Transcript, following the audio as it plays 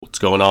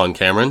going on,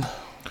 Cameron?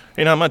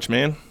 Hey, not much,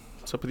 man.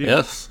 What's up with you?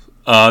 Yes,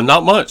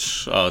 not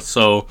much.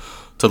 So,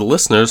 to the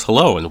listeners,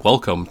 hello and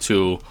welcome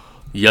to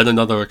yet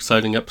another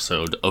exciting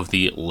episode of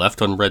the Left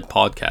Unread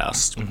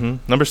podcast. Mm-hmm.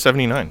 Number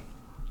 79.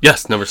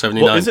 Yes, number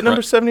 79. Well, is it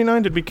number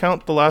 79? Did we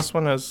count the last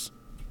one as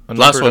a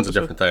Last one's episode? a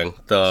different thing.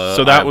 The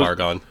So that was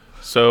Argon.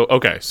 So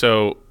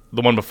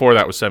the one before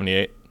that was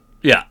 78.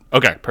 Yeah,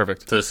 Okay,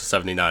 perfect. so this is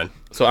 79.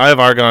 So Eye of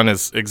Argon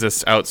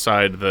exists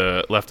outside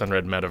the Left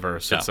Unread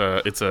metaverse.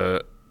 Yeah. It's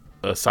a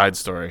side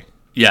story.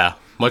 Yeah,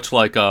 much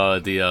like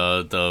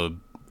the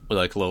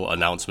like little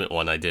announcement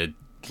one I did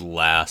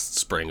last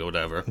spring or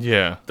whatever.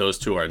 Yeah. Those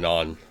two are Those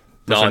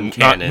are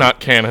non-canon. Not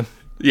canon.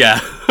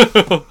 Yeah.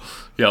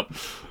 Yep.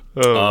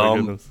 Oh my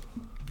goodness.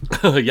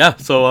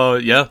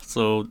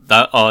 So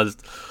that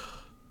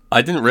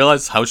I didn't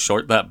realize how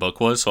short that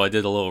book was, so I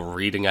did a little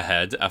reading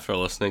ahead after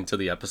listening to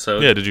the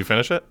episode. Yeah, did you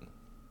finish it?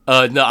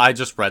 No, I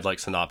just read like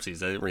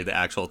synopses. I didn't read the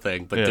actual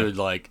thing, but Yeah. dude,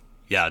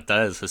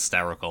 that is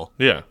hysterical.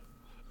 Yeah.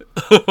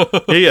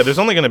 yeah. There's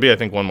only going to be, I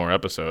think, one more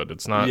episode.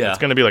 It's not. Yeah. It's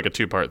going to be like a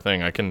 2-part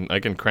thing. I can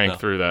crank No.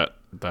 through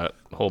that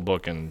whole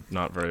book in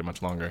not very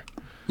much longer.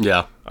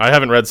 Yeah. I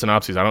haven't read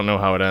synopses. I don't know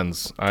how it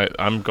ends.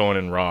 I'm going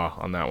in raw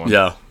on that one.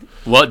 Yeah.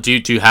 What do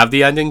you have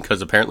the ending?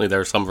 Because apparently there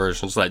are some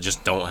versions that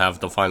just don't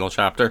have the final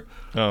chapter.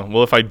 Oh,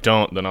 well, if I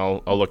don't, then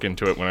I'll look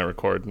into it when I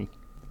record and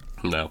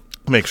No.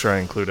 make sure I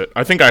include it.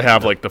 I think I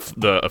have like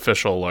the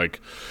official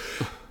like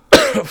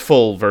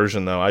full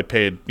version though. I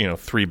paid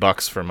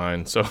 $3 for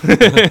mine, so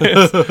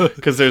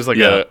because there's like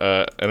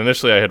and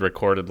initially I had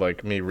recorded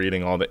like me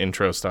reading all the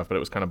intro stuff, but it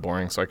was kind of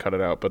boring, so I cut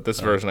it out. But this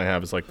version I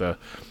have is like the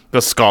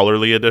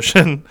scholarly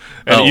edition,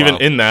 and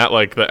even in that,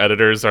 like the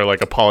editors are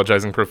like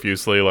apologizing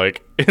profusely,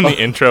 like in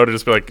the intro to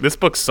just be like, this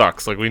book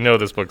sucks. Like we know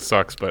this book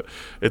sucks, but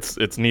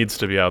it needs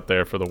to be out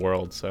there for the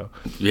world. So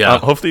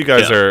hopefully you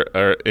guys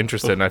are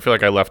interested. And I feel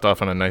like I left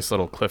off on a nice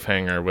little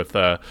cliffhanger with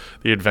the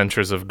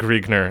adventures of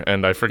Griegner,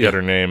 and I forget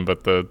her name,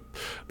 but the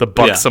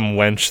buxom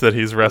wench that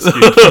he's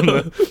rescued from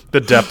the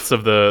depths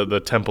of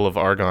the Temple of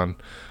Argon.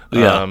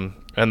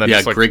 And then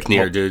just, like,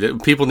 Grignir,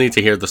 dude. People need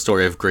to hear the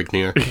story of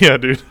Grignir. Yeah,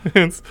 dude.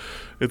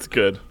 It's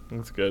good.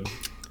 It's good.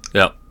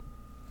 Yep.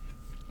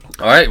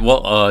 All right.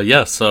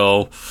 Well,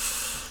 so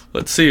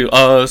let's see.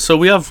 So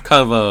we have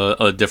kind of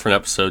a different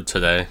episode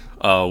today,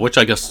 which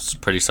I guess is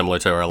pretty similar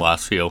to our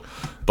last few,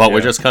 but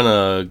we're just kind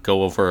of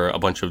go over a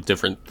bunch of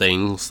different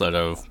things that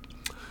have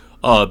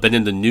been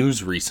in the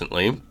news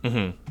recently.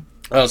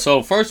 Mm-hmm.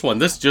 So first one,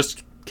 this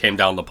just came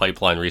down the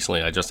pipeline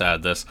recently. I just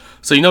added this.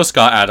 So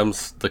Scott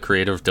Adams, the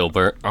creator of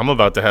Dilbert. I'm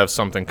about to have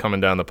something coming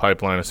down the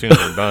pipeline as soon as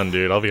we're done,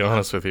 dude. I'll be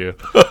honest with you.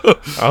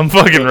 I'm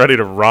fucking ready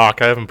to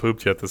rock. I haven't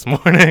pooped yet this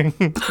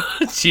morning.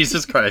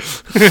 Jesus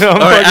Christ.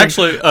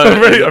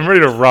 I'm ready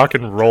to rock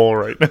and roll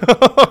right now.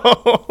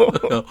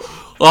 All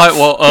right,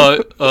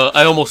 well,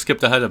 I almost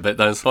skipped ahead a bit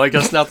then, so I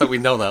guess now that we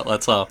know that,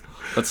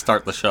 let's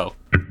start the show.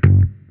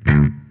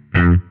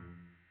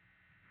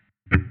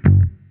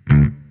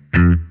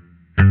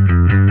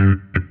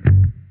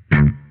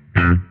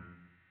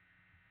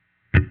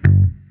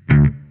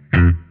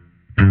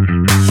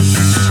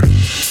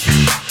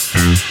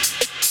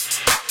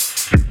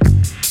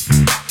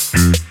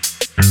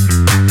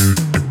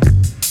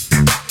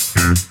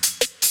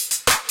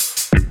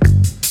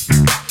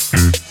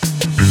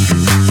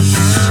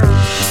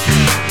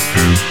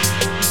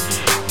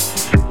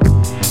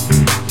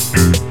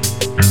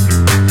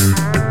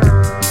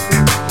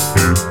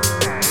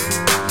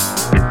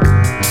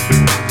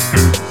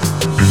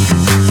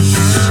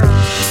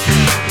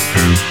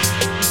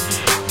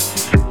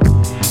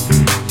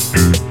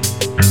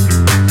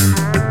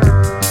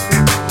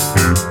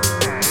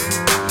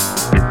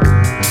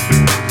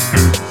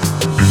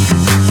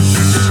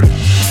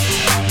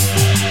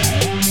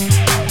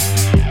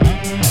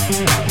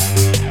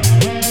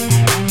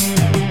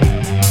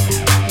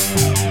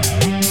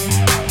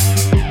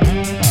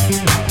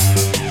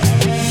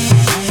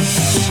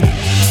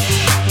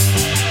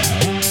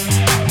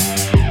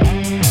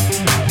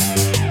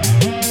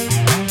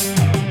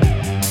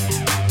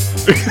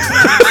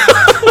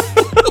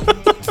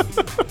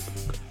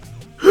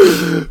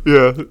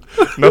 Yeah,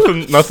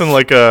 nothing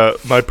like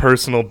my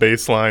personal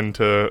baseline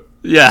to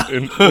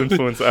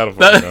influence out of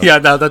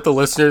now that the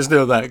listeners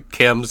know that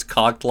Cam's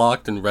cocked,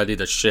 locked, and ready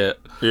to shit.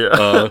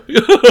 Yeah,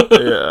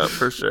 yeah,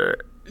 for sure.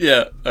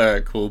 Yeah, all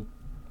right, cool.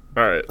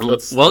 All right,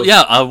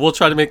 we'll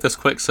try to make this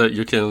quick so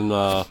you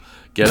can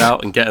get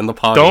out and get in the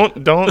pod.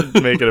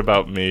 Don't make it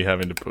about me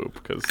having to poop,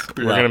 because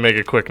we're gonna make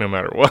it quick no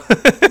matter what.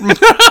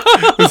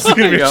 This is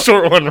gonna be a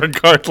short one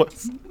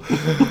regardless.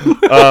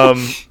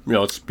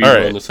 Speed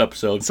on this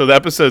episode. So the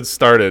episode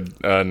started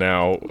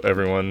now,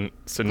 everyone.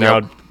 So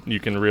now you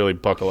can really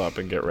buckle up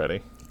and get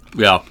ready.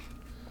 Yeah. All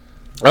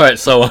right.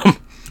 So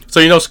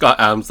Scott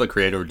Adams, the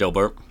creator of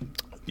Dilbert.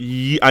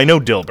 I know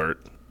Dilbert.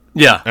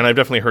 Yeah, and I've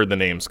definitely heard the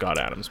name Scott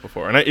Adams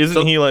before. And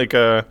isn't he like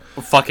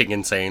fucking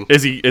insane?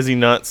 Is he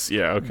nuts?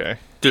 Yeah, okay.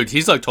 Dude,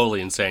 he's like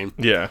totally insane.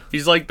 Yeah.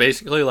 He's like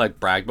basically like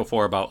bragged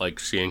before about like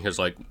seeing his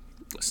like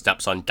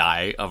stepson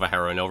die of a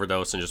heroin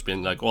overdose and just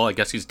being like, well, I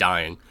guess he's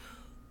dying.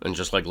 and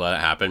just like let it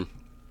happen.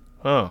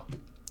 Oh,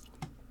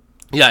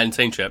 Yeah,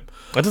 insane shit.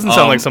 that doesn't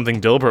sound like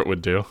something Dilbert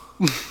would do.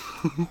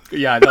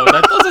 Yeah, no,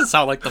 that doesn't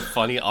sound like the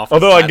funny office.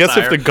 Although I guess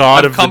if the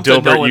god of the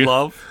Dilbert,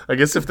 love. I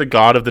guess if the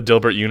god of the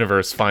Dilbert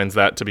universe finds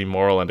that to be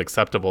moral and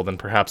acceptable, then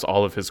perhaps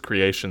all of his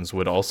creations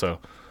would also.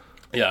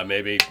 Yeah,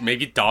 maybe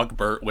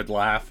Dogbert would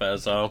laugh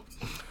as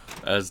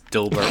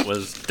Dilbert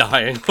was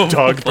dying.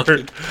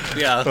 Dogbert.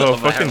 Yeah. Oh,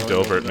 fucking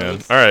Dilbert,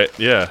 man. All right,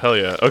 yeah, hell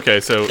yeah. Okay,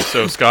 so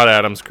Scott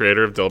Adams,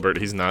 creator of Dilbert,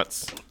 he's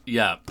nuts.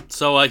 Yeah.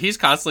 So he's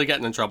constantly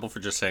getting in trouble for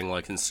just saying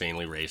like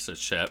insanely racist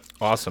shit.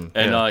 Awesome.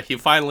 And yeah. he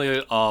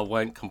finally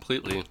went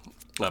completely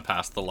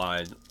past the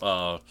line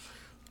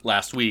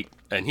last week,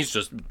 and he's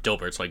just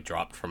Dilbert's like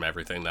dropped from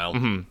everything now.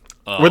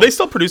 Were they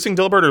still producing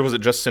Dilbert, or was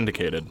it just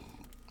syndicated?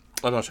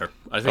 I'm not sure.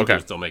 I think they're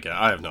still making it.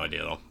 I have no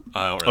idea though.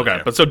 I don't really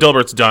care. But so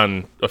Dilbert's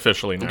done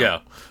officially now. Yeah,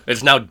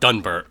 it's now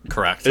Dunbert.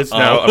 Correct. It's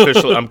now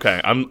officially. Okay,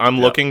 I'm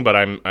looking, but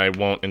I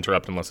won't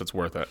interrupt unless it's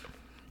worth it.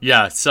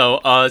 Yeah. So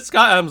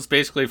Scott Adams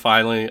basically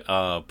finally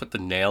put the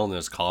nail in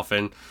his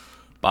coffin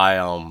by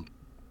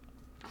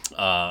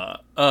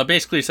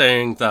basically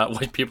saying that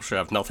white people should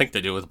have nothing to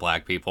do with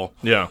black people.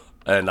 Yeah.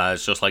 And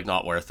it's just like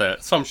not worth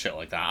it. Some shit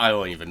like that. I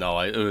don't even know.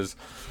 It was.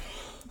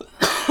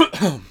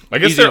 I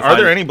guess are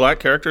there any black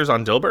characters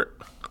on Dilbert?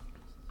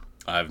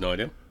 I have no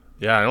idea.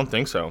 Yeah, I don't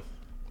think so.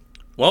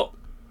 Well,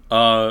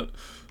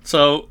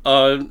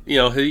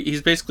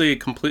 he's basically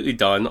completely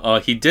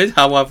done. He did,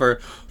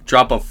 however,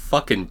 drop a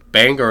fucking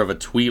banger of a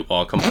tweet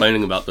while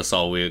complaining about this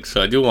all week.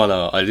 So I do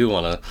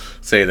wanna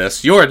say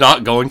this. You are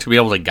not going to be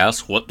able to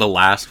guess what the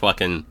last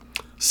fucking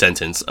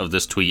sentence of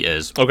this tweet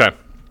is. Okay.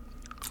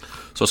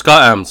 So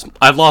Scott Adams,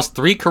 I've lost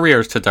 3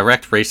 careers to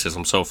direct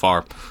racism so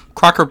far: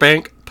 Crocker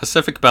Bank,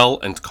 Pacific Bell,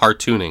 and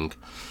cartooning.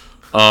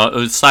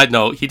 Side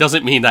note, he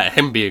doesn't mean that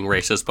him being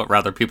racist, but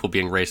rather people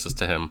being racist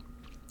to him.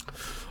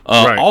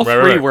 All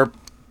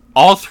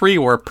three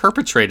were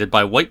perpetrated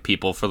by white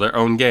people for their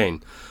own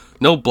gain.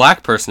 No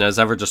black person has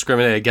ever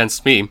discriminated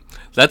against me.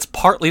 That's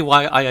partly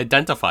why I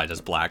identified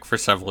as black for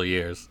several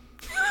years.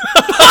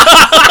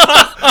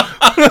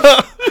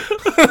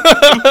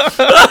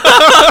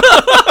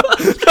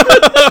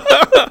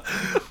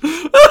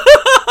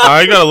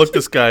 I gotta look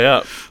this guy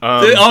up.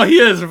 He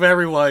is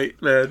very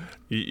white, man.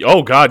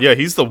 Oh God, yeah,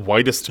 he's the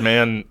whitest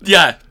man.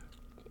 Yeah.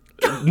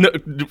 No,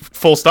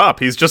 full stop.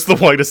 He's just the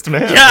whitest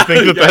man. Yeah, I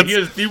think that's, he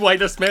is the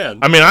whitest man.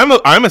 I mean,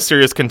 I'm a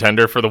serious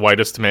contender for the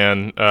whitest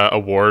man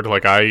award.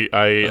 Like I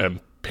am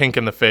pink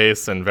in the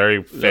face and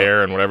very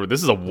fair and whatever.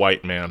 This is a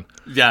white man.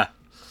 Yeah.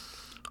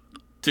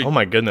 Dude. Oh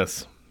my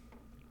goodness.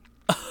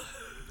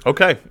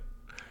 Okay.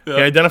 Yeah.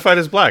 He identified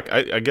as black.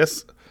 I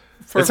guess.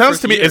 It sounds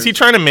to me. Is he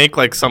trying to make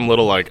like some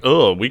little like,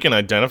 oh, we can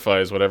identify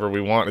as whatever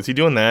we want? Is he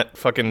doing that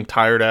fucking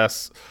tired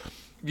ass?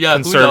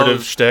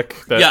 Conservative shtick.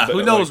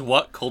 Who knows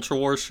what culture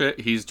war shit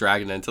he's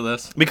dragging into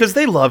this? Because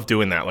they love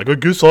doing that. Like, I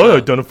guess I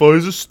identify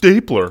as a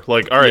stapler.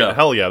 Like, all right,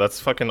 hell yeah, that's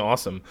fucking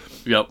awesome.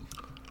 Yep.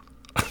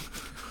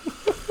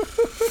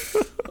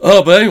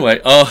 But anyway,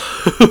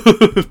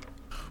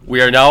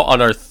 we are now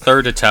on our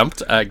 3rd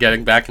attempt at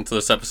getting back into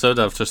this episode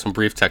after some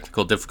brief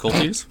technical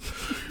difficulties.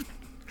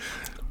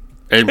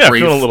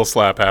 Feeling a little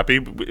slap happy.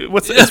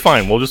 It's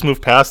fine. We'll just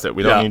move past it.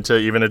 We don't need to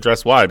even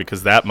address why,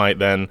 because that might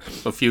then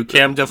a few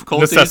cam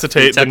difficulties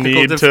necessitate the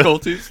need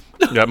difficulties.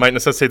 That might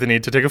necessitate the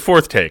need to take a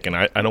 4th take, and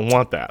I don't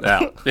want that.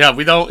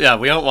 We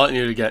don't want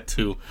you to get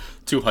too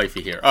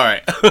hyphy here. All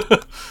right.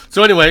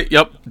 So anyway,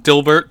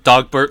 Dilbert,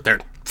 Dogbert, they're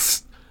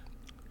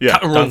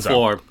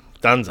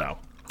Dunzo.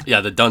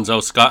 Yeah, the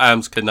Dunzo. Scott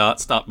Adams could not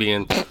stop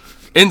being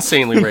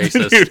insanely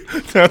racist. Dude,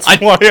 that's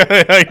why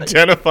I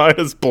identify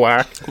as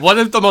black. One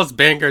of the most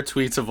banger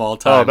tweets of all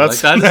time. Oh,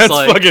 that's a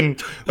ripper.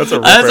 That's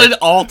an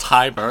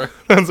all-timer.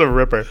 That's a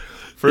ripper.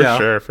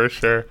 For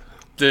sure.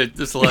 Dude,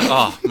 just like,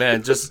 oh,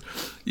 man, and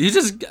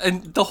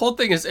the whole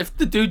thing is, if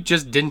the dude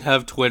just didn't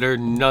have Twitter,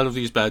 none of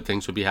these bad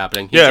things would be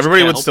happening.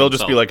 Everybody would still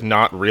just be like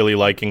not really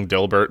liking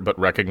Dilbert, but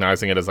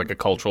recognizing it as like a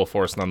cultural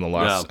force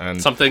nonetheless. Yeah,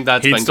 and something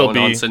that's been going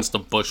on since the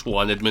Bush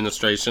 1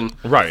 administration.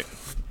 Right.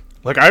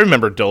 Like, I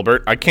remember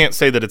Dilbert. I can't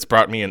say that it's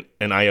brought me an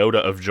iota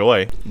of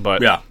joy,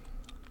 but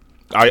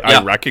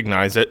I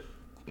recognize it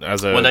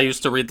as a... When I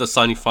used to read the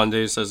Sunday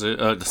Fundays as a...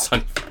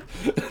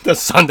 the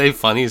Sunday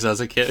Funnies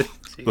as a kid.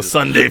 The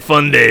Sunday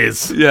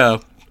Fundays. Yeah.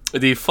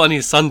 The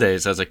Funny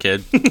Sundays as a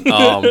kid.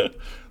 The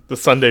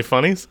Sunday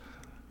Funnies?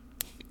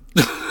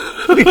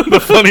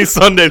 The Funny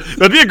Sundays.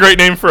 That'd be a great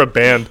name for a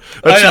band.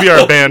 That should be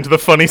our band, the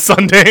Funny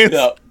Sundays.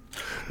 Yeah.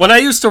 When I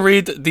used to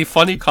read the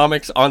funny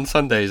comics on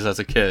Sundays as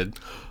a kid...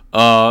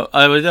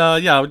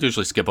 I would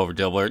usually skip over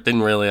Dilbert.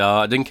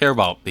 Didn't care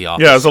about The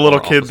Office. Yeah, as a little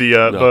kid,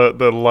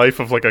 the life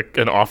of like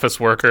an office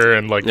worker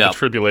and like the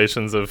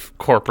tribulations of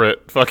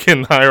corporate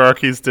fucking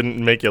hierarchies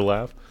didn't make you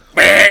laugh.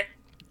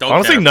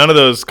 Honestly, none of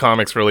those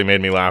comics really made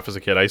me laugh as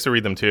a kid. I used to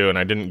read them too, and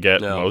I didn't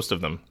get most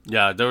of them.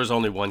 Yeah, there was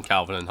only one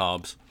Calvin and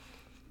Hobbes.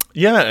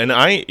 Yeah,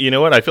 and you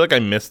know what? I feel like I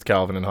missed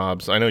Calvin and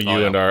Hobbes. I know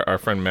you and our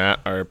friend Matt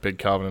are big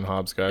Calvin and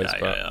Hobbes guys.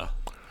 Yeah.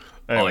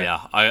 Anyway. Oh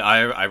yeah,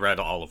 I read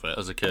all of it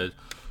as a kid.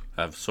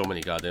 I have so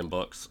many goddamn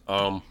books.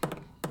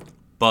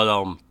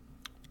 But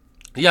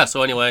yeah.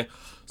 So anyway,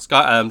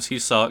 Scott Adams, he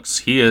sucks.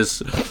 He is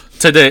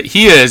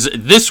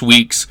this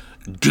week's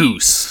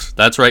goose.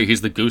 That's right.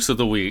 He's the goose of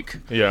the week.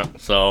 Yeah.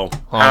 So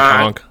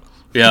honk.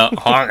 Yeah,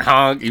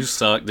 honk. You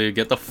suck, dude.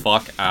 Get the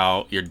fuck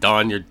out. You're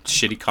done. Your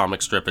shitty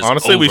comic strip is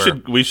Honestly,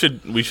 over. we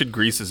should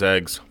grease his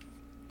eggs.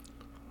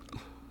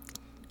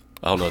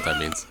 I don't know what that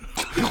means.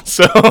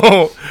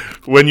 So,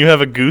 when you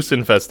have a goose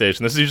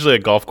infestation, this is usually a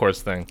golf course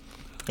thing,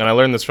 and I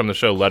learned this from the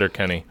show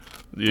Letterkenny.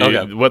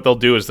 Okay. What they'll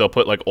do is they'll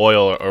put like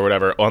oil or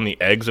whatever on the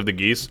eggs of the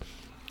geese,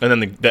 and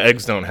then the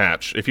eggs don't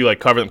hatch. If you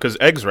like cover them, because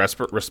eggs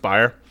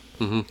respire,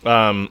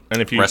 and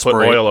if you put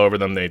oil over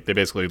them, they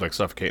basically like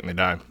suffocate and they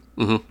die.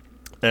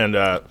 And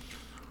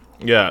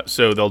yeah,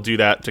 so they'll do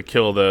that to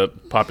kill the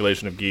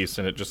population of geese,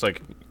 and it just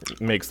like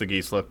makes the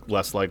geese look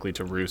less likely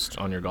to roost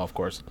on your golf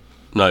course.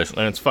 Nice.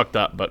 And it's fucked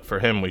up, but for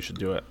him, we should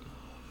do it.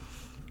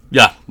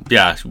 Yeah.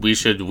 We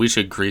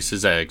should grease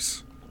his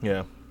eggs.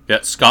 Yeah. Yeah,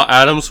 Scott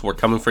Adams, we're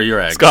coming for your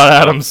eggs. Scott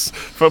Adams,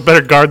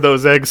 better guard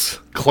those eggs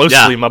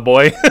closely, my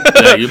boy.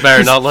 Yeah, you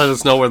better not let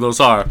us know where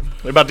those are.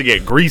 They're about to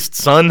get greased,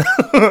 son.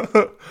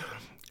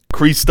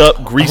 Greased up.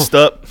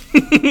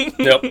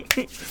 Yep.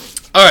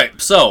 All right,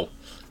 so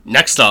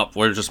next up,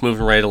 we're just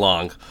moving right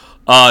along.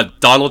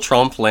 Donald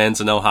Trump lands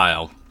in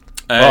Ohio.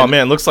 Oh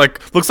man, looks like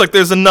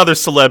there's another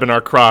celeb in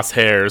our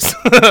crosshairs.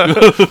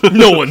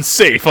 No one's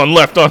safe on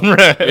left on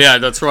red. Yeah,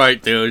 that's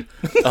right, dude.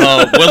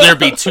 Will there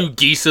be 2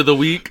 geese of the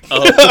week?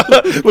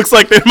 Looks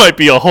like there might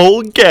be a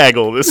whole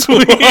gaggle this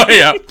week. Oh,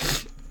 yeah.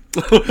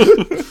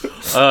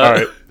 All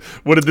right.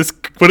 What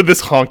did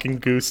this honking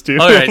goose do?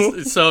 All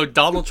right, so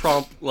Donald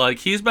Trump, like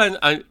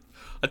I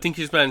think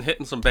he's been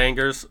hitting some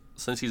bangers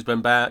since he's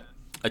been back.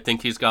 I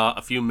think he's got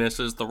a few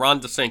misses. The Ron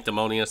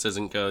DeSanctimonious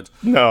isn't good.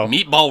 No.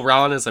 Meatball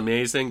Ron is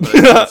amazing, but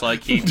it seems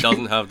like he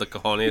doesn't have the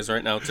cojones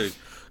right now to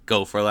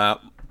go for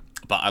that.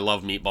 But I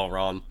love Meatball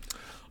Ron.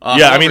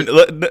 Yeah, I mean,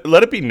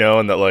 let it be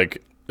known that,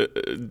 like,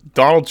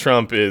 Donald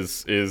Trump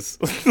is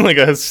like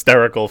a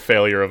hysterical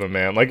failure of a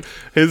man. Like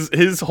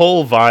his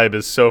whole vibe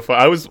is so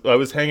fun. I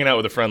was hanging out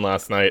with a friend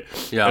last night,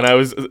 and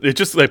it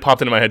just like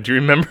popped into my head. Do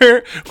you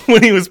remember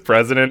when he was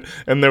president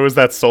and there was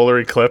that solar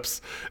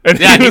eclipse? And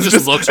yeah, he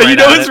just looks right and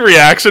you know at his it.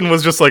 reaction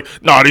was just like,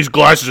 "Nah, these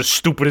glasses are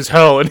stupid as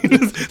hell." And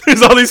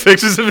there's all these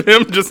pictures of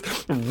him just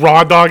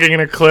raw dogging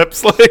an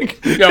eclipse, like,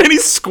 and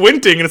he's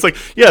squinting, and it's like,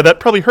 yeah, that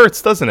probably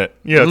hurts, doesn't it?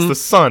 Yeah, it's the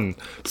sun.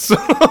 So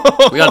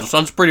yeah, the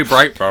sun's pretty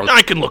bright, bro.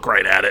 I can look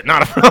right at it,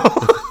 not a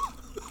problem.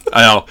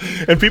 I know.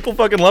 And people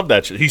fucking love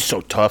that shit. He's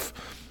so tough.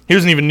 He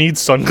doesn't even need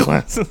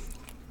sunglasses.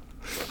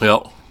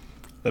 Yep.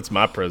 That's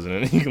my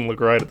president. He can look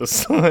right at the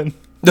sun.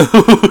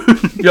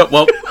 Yep,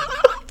 well,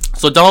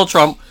 so Donald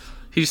Trump,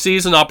 he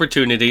sees an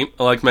opportunity,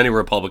 like many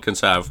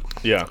Republicans have.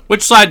 Yeah.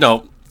 Which, side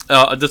note,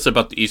 this is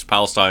about the East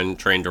Palestine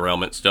train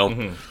derailment still.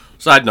 Mm-hmm.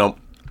 Side note,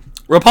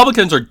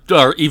 Republicans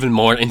are even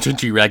more into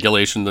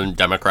deregulation than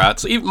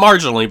Democrats, even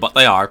marginally, but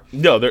they are.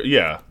 No,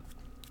 yeah.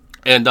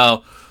 And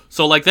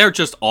so like they're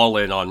just all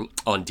in on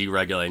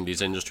deregulating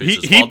these industries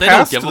as well. He They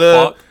don't give a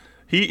fuck.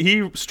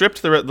 He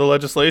stripped the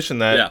legislation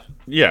that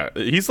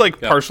he's like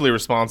partially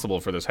responsible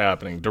for this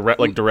happening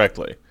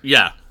directly.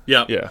 Yeah.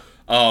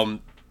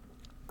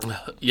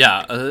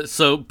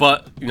 So,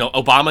 but you know,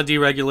 Obama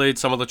deregulated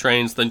some of the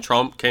trains. Then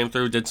Trump came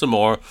through, did some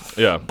more.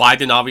 Yeah.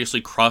 Biden obviously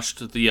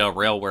crushed the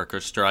rail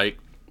workers strike.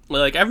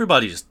 Like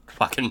everybody's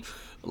fucking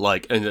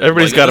like.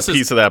 Everybody's got a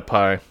piece of that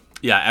pie.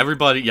 Yeah,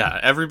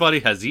 everybody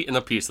has eaten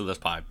a piece of this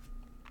pie.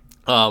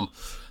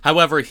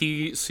 However,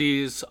 he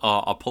sees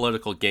a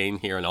political gain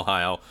here in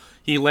Ohio.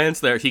 He lands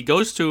there. He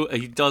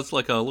does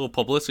like a little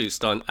publicity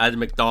stunt at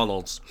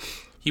McDonald's.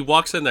 He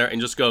walks in there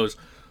and just goes,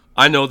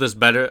 I know this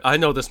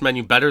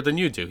menu better than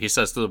you do, he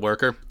says to the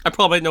worker. I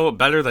probably know it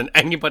better than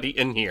anybody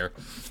in here.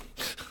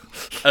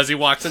 As he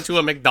walks into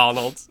a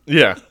McDonald's.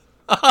 Yeah.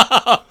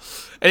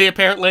 And he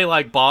apparently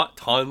like bought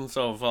tons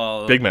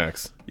of Big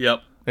Macs.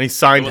 Yep. And he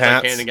signed was,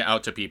 hats. Like, handing it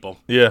out to people.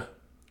 Yeah.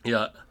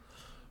 Yeah.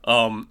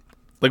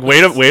 Like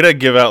way to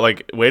give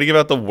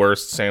out the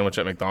worst sandwich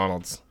at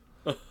McDonald's.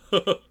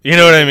 You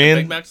know what I mean?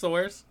 Big Mac's the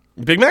worst?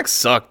 Big Macs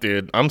suck,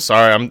 dude. I'm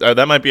sorry.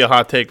 That might be a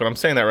hot take, but I'm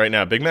saying that right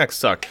now. Big Macs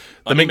suck.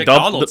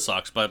 McDonald's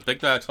sucks, but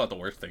Big Mac's not the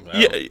worst thing. Though.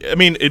 Yeah, I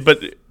mean,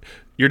 but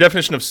your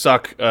definition of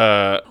suck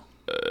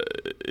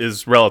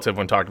is relative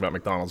when talking about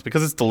McDonald's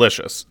because it's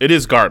delicious. It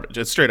is garbage.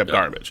 It's straight up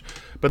garbage.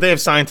 But they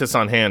have scientists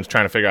on hand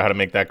trying to figure out how to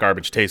make that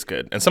garbage taste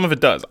good, and some of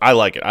it does. I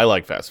like it. I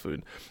like fast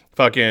food.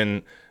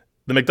 Fucking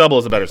the McDouble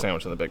is a better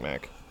sandwich than the Big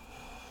Mac.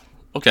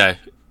 Okay,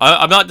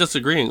 I'm not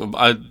disagreeing.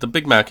 The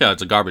Big Mac, yeah,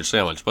 it's a garbage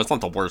sandwich, but it's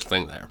not the worst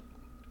thing there.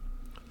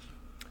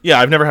 Yeah,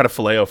 I've never had a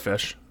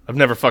Filet-O-Fish. I've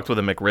never fucked with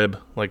a McRib.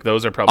 Like,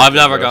 those are probably... I've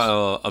never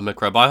gotten a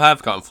McRib. I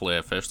have gotten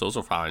Filet-O-Fish. Those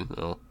are fine. You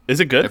know. Is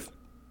it good?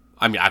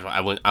 I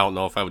don't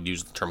know if I would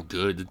use the term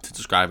good to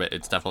describe it.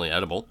 It's definitely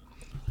edible.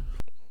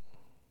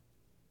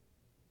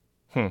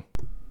 Yep.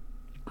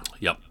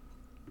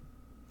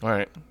 All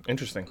right.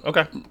 Interesting.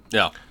 Okay.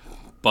 Yeah.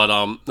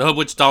 But,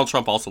 which Donald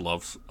Trump also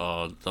loves.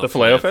 The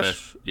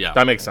Filet-O-Fish? Yeah.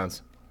 That makes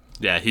sense.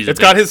 Yeah, it's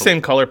got his same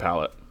color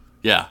palette.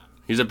 Yeah.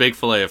 He's a big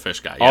Filet-O-Fish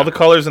guy. All the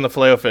colors in the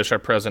Filet-O-Fish are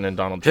present in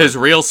Donald Trump. His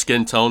real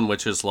skin tone,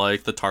 which is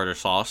like the tartar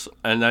sauce,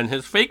 and then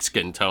his fake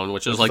skin tone,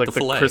 which is like the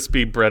filet.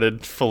 Crispy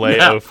breaded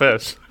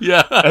Filet-O-Fish.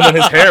 Yeah. And then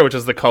his hair, which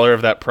is the color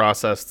of that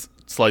processed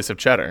slice of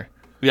cheddar.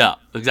 Yeah,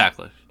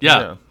 exactly.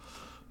 Yeah.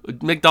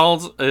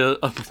 McDonald's,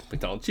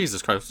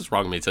 Jesus Christ, what's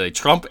wrong with me today?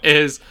 Trump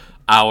is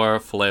our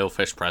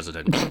Filet-O-Fish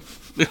president.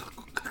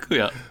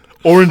 Yeah.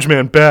 Orange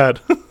man, bad.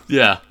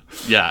 Yeah.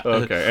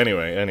 Okay,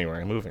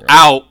 anyway, moving on.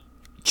 Out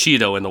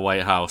Cheeto in the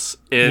White House,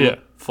 in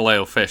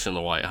Filet-O-Fish in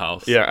the White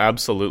House. Yeah,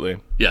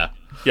 absolutely. Yeah.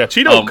 Yeah,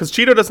 Cheeto, because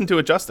Cheeto doesn't do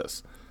it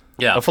justice.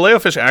 Yeah. A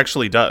Filet-O-Fish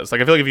actually does.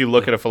 Like, I feel like if you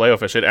look at a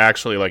Filet-O-Fish, it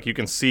actually, like, you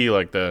can see,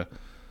 like,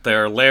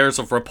 there are layers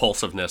of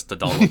repulsiveness to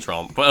Donald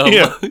Trump.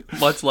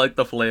 Much like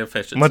the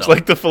Filet-O-Fish itself. Much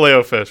like the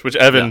Filet-O-Fish, which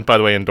Evan, by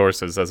the way,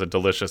 endorses as a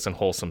delicious and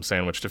wholesome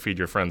sandwich to feed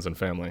your friends and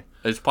family.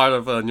 It's part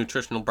of a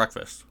nutritional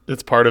breakfast.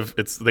 It's part of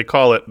they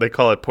call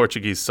it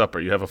Portuguese supper.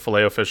 You have a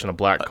Filet-O-Fish and a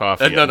black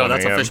coffee. No,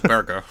 that's a fish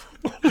burger.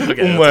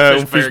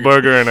 Fish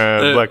burger and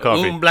a black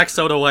coffee. Black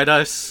soda, white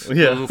ice.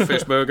 Yeah.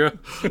 Fish burger.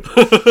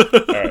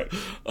 All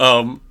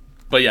right.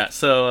 But yeah,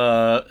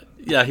 so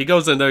he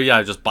goes in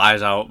there, just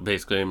buys out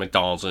basically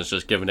McDonald's and is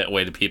just giving it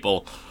away to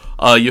people.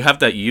 You have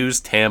that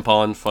used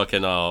tampon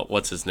fucking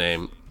what's his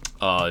name?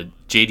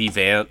 JD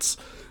Vance,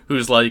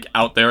 who's like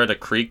out there at a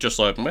creek just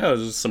like, man,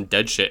 there's some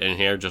dead shit in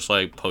here, just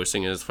like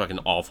posting his fucking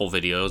awful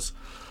videos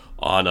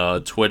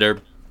on Twitter.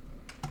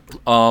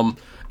 And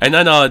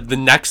then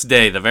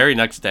the very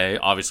next day,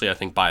 obviously I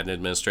think Biden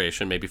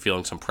administration may be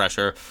feeling some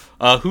pressure.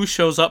 Who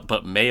shows up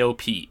but Mayo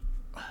Pete?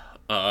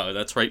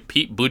 That's right,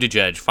 Pete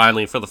Buttigieg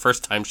finally for the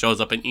first time shows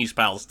up in East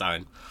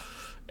Palestine,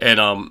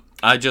 and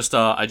I just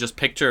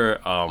picture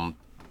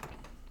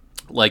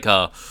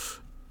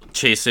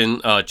chasing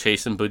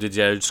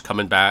Buttigieg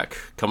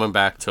coming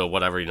back to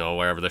whatever,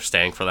 wherever they're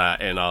staying for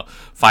that, and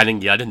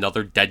finding yet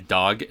another dead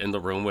dog in the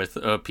room with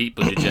Pete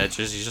Buttigieg.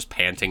 He's just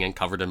panting and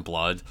covered in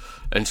blood,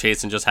 and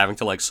Chasen just having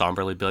to like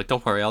somberly be like,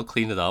 "Don't worry, I'll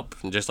clean it up,"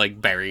 and just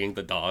like burying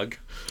the dog.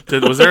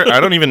 Was there? I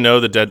don't even know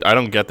I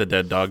don't get the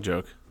dead dog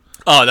joke.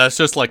 Oh, that's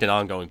just like an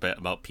ongoing bit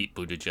about Pete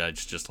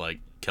Buttigieg just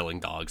like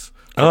killing dogs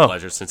for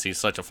pleasure, since he's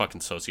such a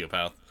fucking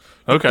sociopath.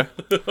 Okay.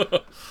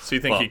 So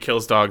you think he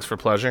kills dogs for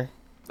pleasure?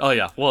 Oh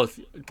yeah. Well,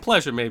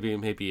 pleasure maybe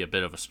a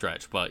bit of a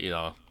stretch, but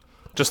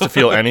just to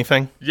feel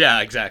anything.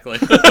 Yeah, exactly.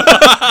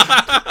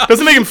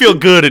 Doesn't make him feel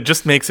good. It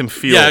just makes him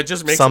feel. Yeah, it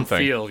just makes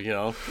something. him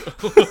feel.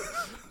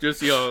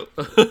 Just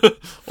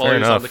while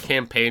he's on the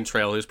campaign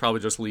trail, he's probably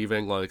just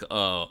leaving like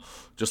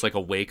just like a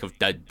wake of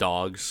dead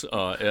dogs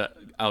out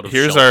of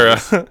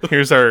shelters.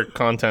 Here's our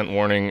content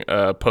warning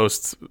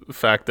post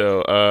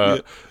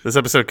facto. This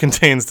episode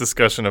contains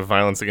discussion of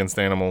violence against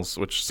animals,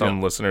 which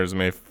some listeners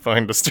may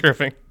find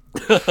disturbing.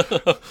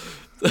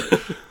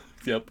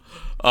 Yep.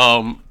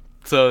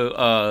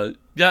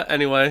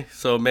 Anyway,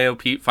 so Mayo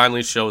Pete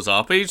finally shows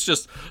up.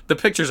 The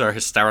pictures are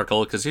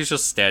hysterical because he's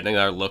just standing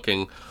there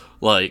looking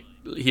like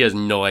he has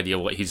no idea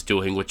what he's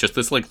doing, with just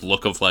this like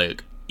look of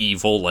like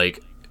evil,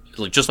 like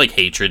just like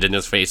hatred in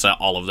his face at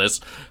all of this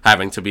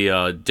having to be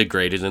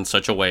degraded in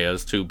such a way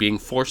as to being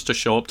forced to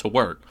show up to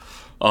work,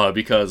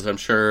 because I'm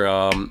sure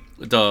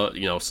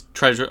the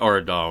treasure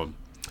or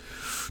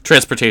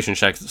transportation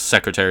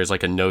secretary is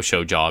like a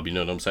no-show job. You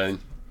know what I'm saying?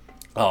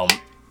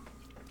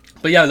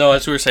 But yeah, no,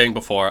 as we were saying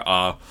before,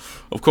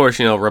 of course,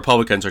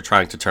 Republicans are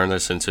trying to turn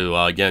this into,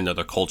 again,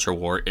 another culture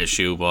war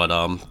issue,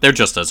 but they're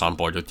just as on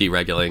board with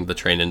deregulating the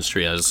train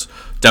industry as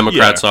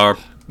Democrats are.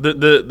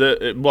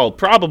 Well,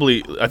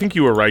 probably, I think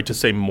you were right to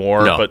say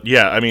more, but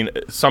yeah, I mean,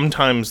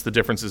 sometimes the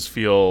differences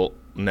feel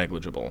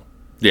negligible.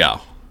 Yeah.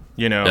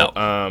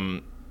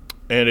 And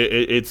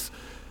it's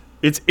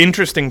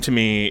interesting to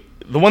me.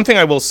 The one thing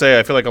I will say,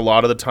 I feel like a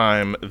lot of the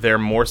time they're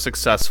more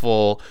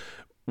successful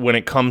when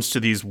it comes to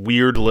these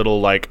weird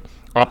little like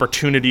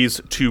opportunities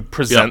to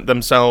present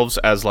themselves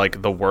as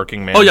like the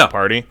working man's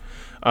party.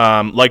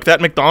 Like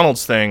that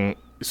McDonald's thing,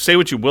 say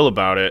what you will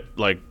about it,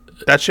 like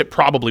that shit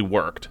probably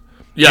worked.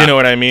 Yeah. You know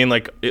what I mean?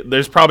 Like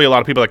there's probably a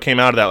lot of people that came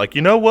out of that like,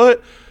 you know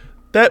what?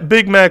 That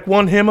Big Mac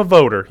won him a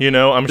voter,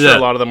 I'm sure a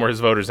lot of them were his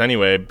voters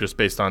anyway, just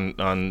based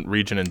on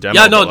region and demo.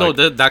 Yeah,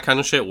 that kind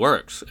of shit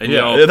works. And,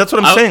 that's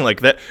what I'm saying.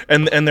 Like that,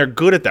 and they're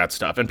good at that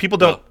stuff. And people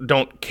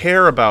don't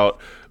care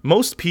about.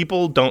 Most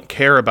people don't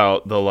care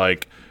about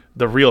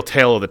the real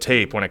tale of the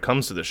tape when it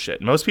comes to this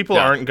shit. Most people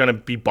aren't going to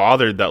be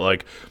bothered that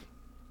like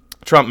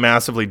Trump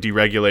massively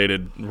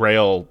deregulated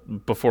rail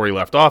before he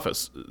left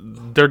office.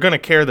 They're going to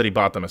care that he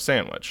bought them a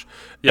sandwich.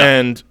 Yeah.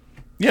 And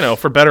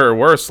for better or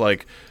worse,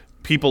 like.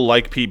 People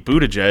like Pete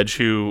Buttigieg,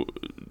 who,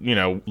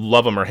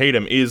 love him or hate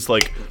him, is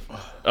like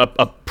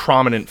a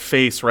prominent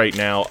face right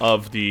now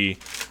of the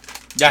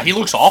he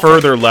looks awful.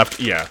 Further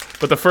left,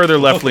 but the further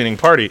left-leaning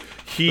party,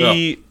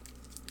 he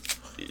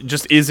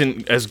just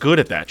isn't as good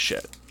at that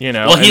shit,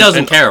 Well, he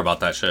doesn't care about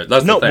that shit.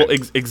 That's the thing. Well,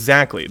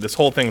 exactly. This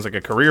whole thing's like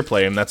a career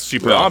play, and that's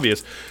super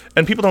obvious,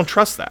 and people don't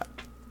trust that.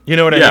 You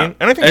know what I mean?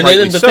 And I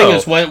think the thing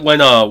is, when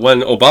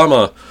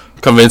Obama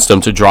convinced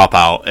him to drop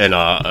out and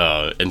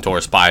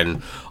endorse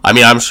Biden. I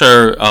mean, I'm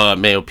sure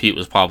Mayo Pete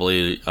was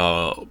probably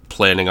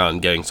planning on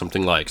getting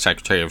something like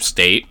Secretary of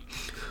State,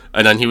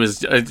 and then he was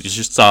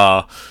just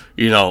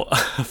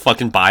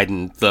fucking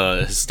Biden,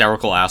 the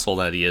hysterical asshole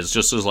that he is,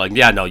 just was like,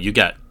 yeah, no, you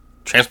get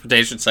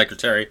Transportation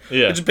Secretary,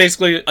 which is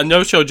basically a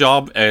no-show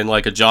job, and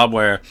like a job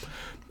where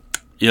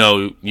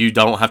you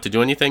don't have to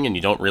do anything and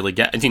you don't really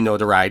get any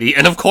notoriety.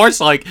 And of course,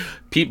 like,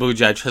 Pete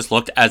Buttigieg has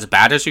looked as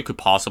bad as you could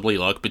possibly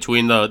look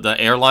between the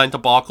airline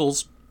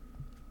debacles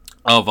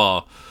of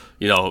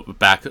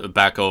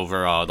back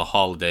over the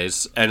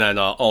holidays, and then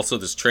also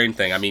this train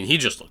thing. I mean, he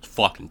just looked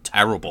fucking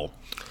terrible.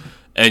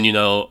 And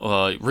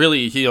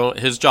really,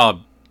 his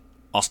job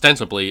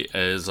ostensibly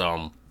is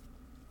to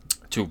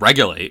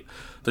regulate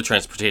the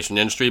transportation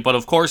industry, but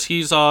of course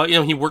he's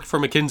he worked for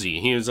McKinsey.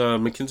 He is a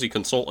McKinsey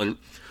consultant.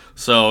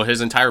 So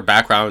his entire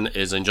background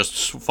is in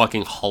just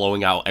fucking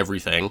hollowing out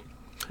everything.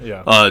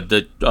 Yeah.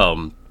 The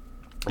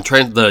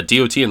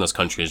DOT in this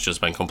country has just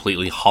been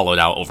completely hollowed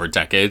out over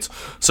decades.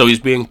 So he's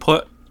being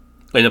put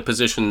in a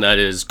position that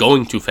is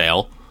going to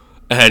fail,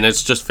 and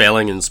it's just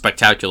failing in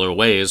spectacular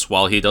ways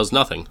while he does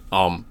nothing.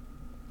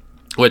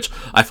 Which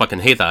I fucking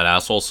hate that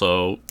asshole.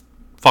 So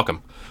fuck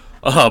him.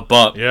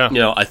 But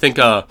yeah. I think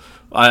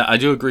I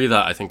do agree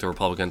that I think the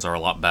Republicans are a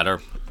lot better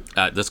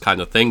at this kind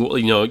of thing.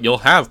 You'll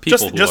have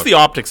people just the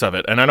optics of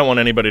it, and I don't want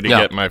anybody to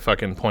get my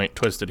fucking point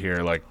twisted here.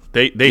 Like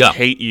they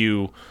hate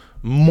you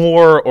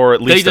more, or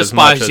at least they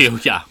despise you.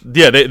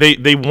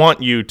 They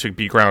want you to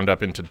be ground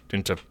up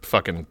into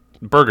fucking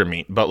burger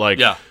meat, but like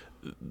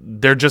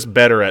they're just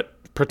better at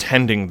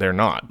pretending they're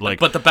not. Like,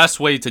 but the best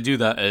way to do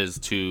that is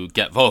to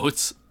get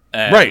votes.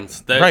 And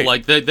right.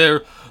 Like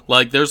they're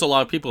like, there's a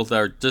lot of people that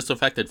are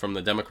disaffected from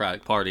the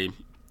Democratic Party.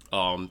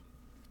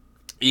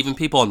 Even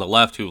people on the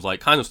left who like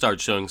kind of started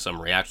showing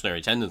some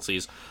reactionary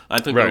tendencies. I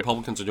think the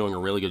Republicans are doing a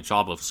really good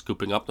job of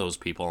scooping up those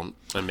people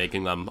and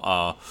making them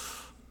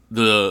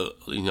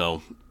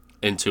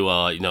into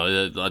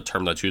a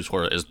term that's used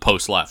for it is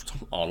post-left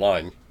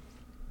online.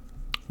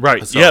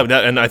 Right. So,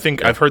 and I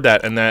think I've heard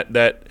that, and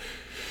that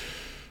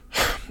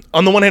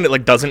on the one hand it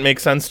like doesn't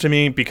make sense to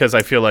me, because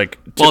I feel like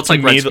it's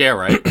like Red Scare,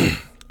 right?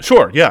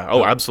 Sure. Yeah.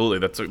 Oh, absolutely.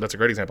 That's a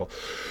great example.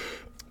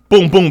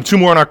 Boom, boom, 2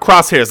 more on our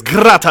crosshairs.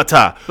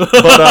 Gratata.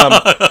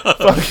 But,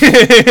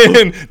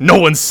 fucking, no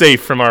one's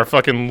safe from our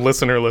fucking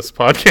listenerless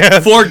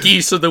podcast. 4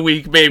 geese of the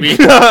week, baby.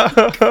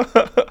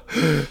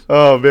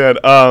 Oh, man.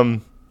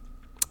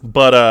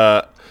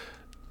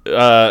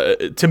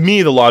 To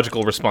me, the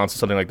logical response to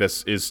something like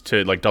this is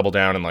to, like, double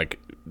down and, like,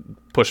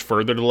 push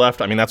further to the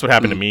left. I mean, that's what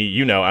happened to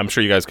me. I'm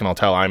sure you guys can all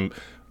tell I'm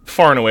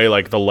far and away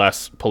like the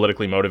less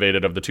politically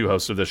motivated of the two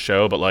hosts of this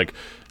show, but like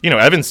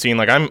Evanstein,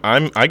 like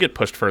I get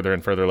pushed further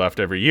and further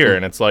left every year,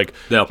 and it's like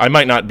I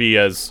might not be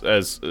as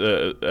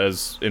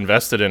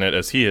invested in it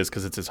as he is,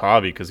 because it's his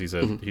hobby, because he's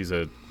a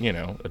a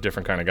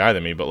different kind of guy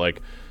than me, but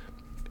like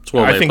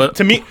I think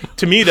to me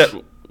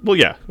that we're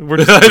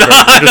just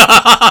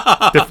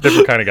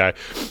different kind of guy,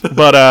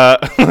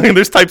 but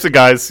there's types of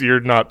guys you're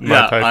not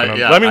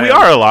typing on. I mean, we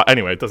are a lot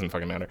anyway. It doesn't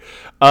fucking matter.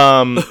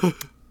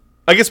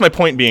 I guess my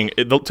point being,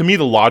 to me,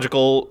 the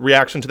logical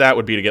reaction to that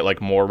would be to get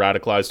like more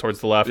radicalized towards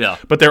the left. Yeah.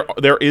 But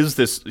there is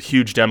this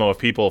huge demo of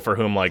people for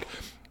whom like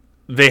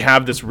they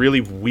have this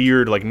really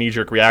weird like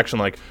knee-jerk reaction,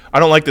 like I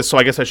don't like this, so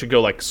I guess I should go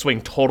like swing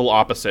total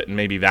opposite, and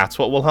maybe that's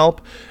what will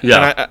help. Yeah.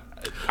 And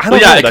I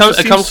don't know.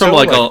 It comes from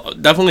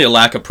definitely a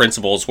lack of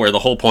principles, where the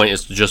whole point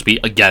is to just be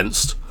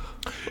against.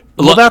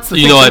 Well, that's the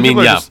thing. What I mean?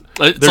 Yeah.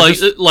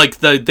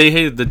 They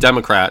hated the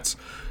Democrats.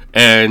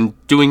 And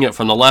doing it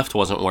from the left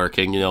wasn't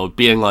working,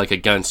 being like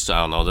against,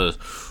 I don't know,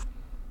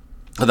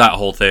 that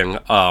whole thing.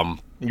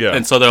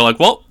 And so they're like,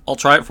 well, I'll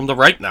try it from the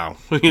right now.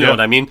 You know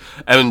what I mean?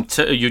 And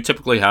you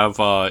typically have,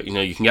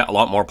 you can get a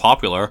lot more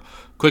popular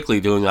quickly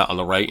doing that on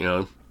the right.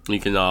 You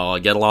can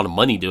get a lot of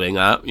money doing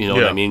that. You know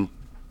what I mean?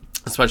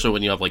 Especially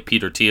when you have like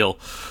Peter Thiel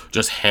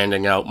just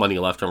handing out money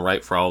left and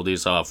right for all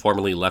these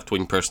formerly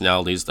left-wing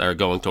personalities that are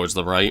going towards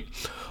the right.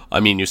 I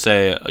mean, you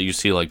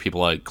see like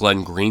people like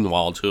Glenn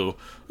Greenwald, who,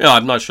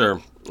 I'm not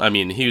sure. I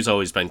mean, he's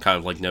always been kind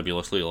of like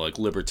nebulously like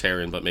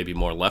libertarian, but maybe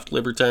more left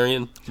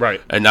libertarian. Right.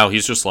 And now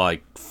he's just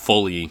like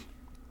fully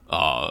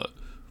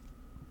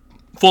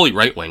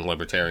right-wing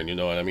libertarian. You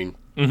know what I mean?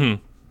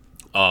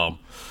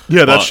 Mm-hmm.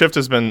 That shift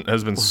has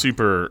been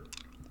super.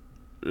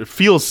 It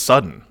feels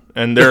sudden,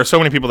 and there are so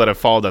many people that have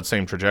followed that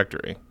same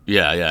trajectory.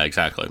 Yeah,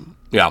 exactly.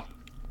 Yeah,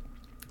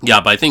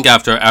 but I think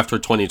after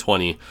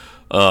 2020.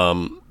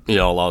 A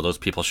lot of those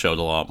people showed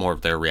a lot more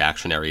of their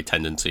reactionary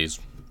tendencies.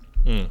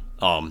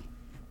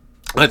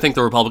 I think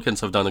the Republicans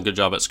have done a good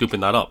job at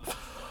scooping that up.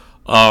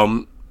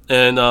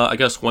 And I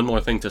guess one more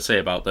thing to say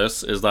about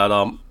this is that,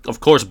 of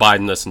course,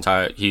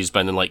 Biden he's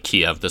been in like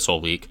Kiev this whole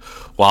week,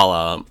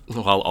 while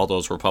all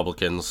those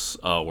Republicans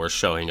were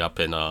showing up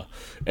in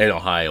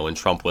Ohio, and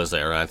Trump was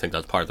there. And I think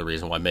that's part of the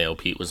reason why Mayo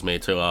Pete was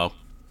made to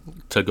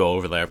go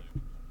over there.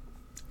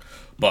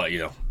 But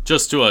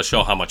just to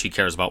show how much he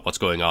cares about what's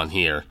going on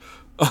here.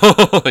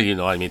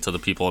 To the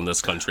people in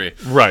this country.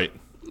 Right.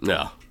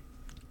 Yeah.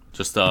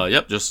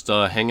 just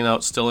hanging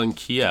out still in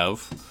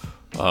Kiev,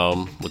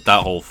 with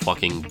that whole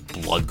fucking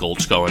blood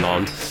gulch going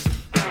on.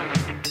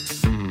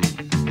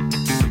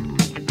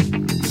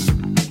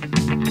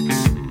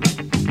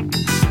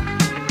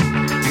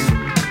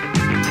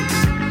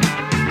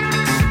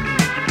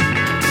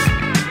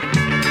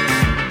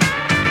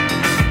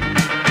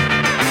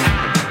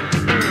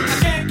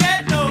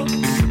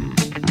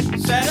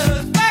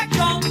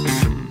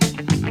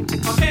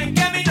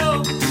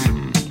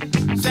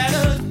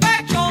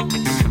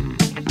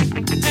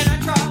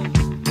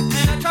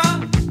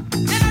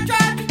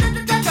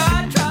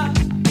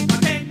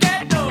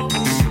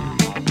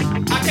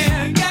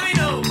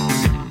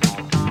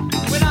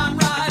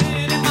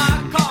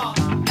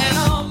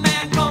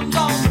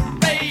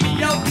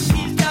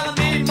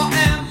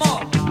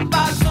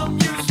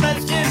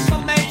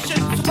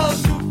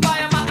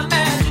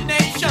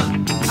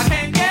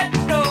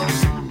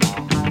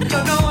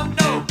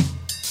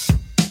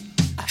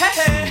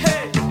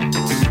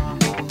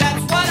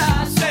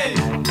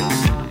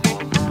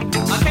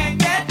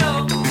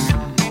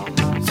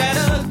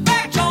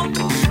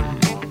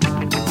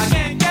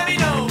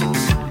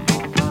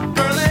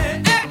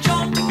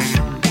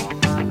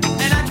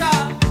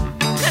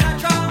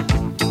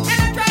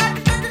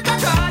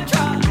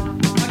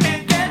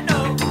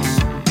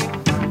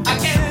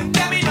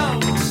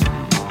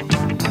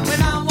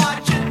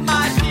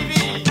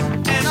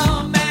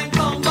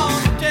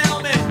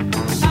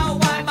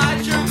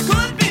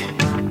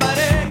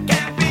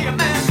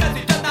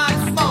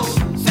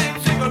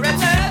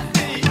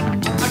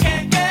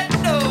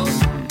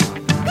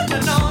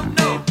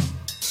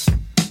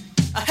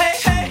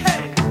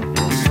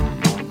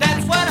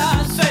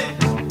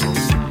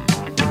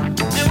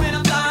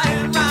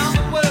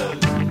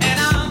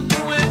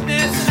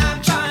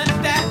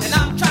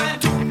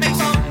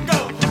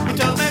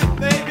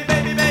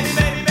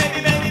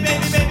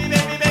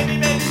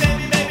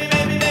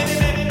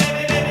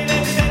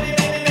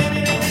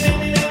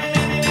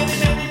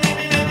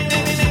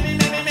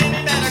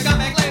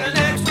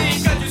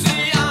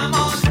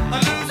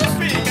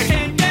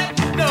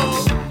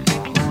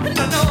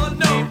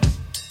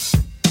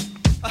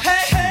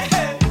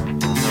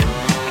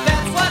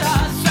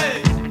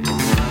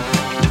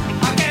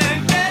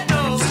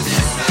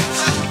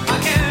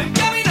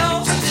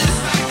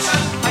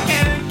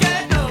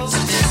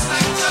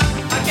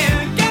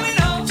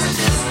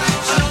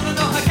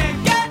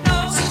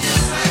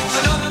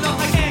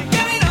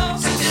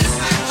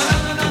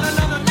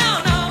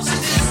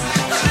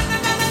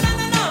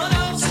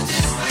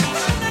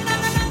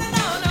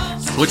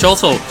 Which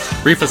also,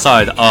 brief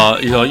aside,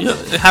 you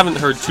haven't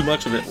heard too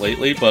much of it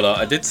lately, but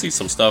I did see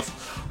some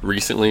stuff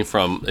recently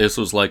from, this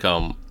was like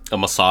a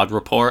Mossad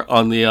report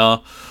on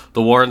the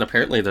war, and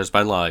apparently there's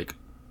been like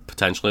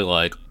potentially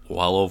like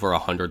well over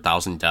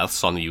 100,000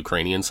 deaths on the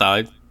Ukrainian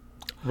side.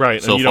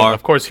 Right, so and you far, don't,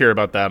 of course, hear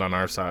about that on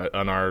our side,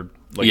 on our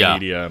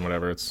media and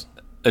whatever. It's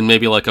and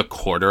maybe like a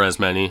quarter as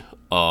many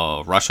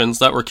Russians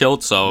that were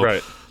killed. So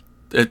right.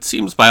 It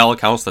seems by all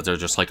accounts that they're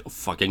just like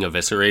fucking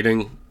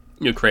eviscerating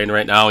Ukraine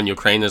right now, and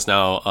Ukraine is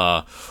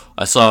now.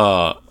 I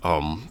saw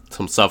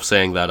some stuff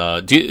saying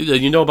that. Do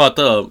you know about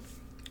the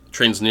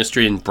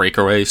Transnistrian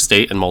breakaway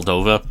state in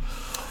Moldova?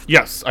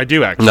 Yes, I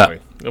do actually.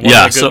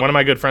 One of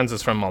my good friends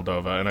is from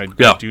Moldova, and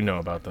I do know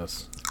about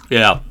this.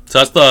 Yeah, so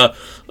that's the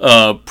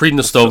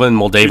Pridnestovan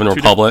Moldavan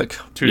Republic.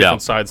 Two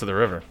different sides of the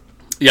river.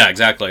 Yeah,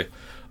 exactly.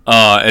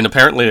 And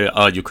apparently,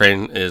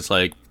 Ukraine is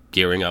like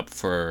gearing up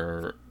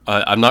for.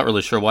 I'm not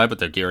really sure why, but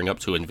they're gearing up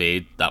to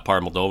invade that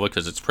part of Moldova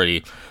because it's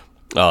pretty.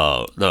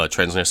 The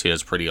Transnistria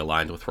is pretty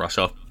aligned with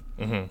Russia.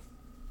 Mm-hmm.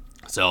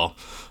 So,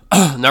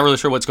 not really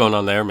sure what's going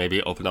on there.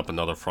 Maybe open up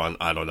another front.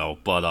 I don't know.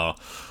 But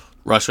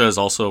Russia has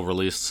also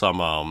released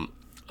some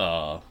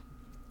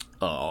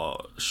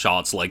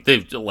shots. Like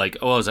they've is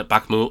it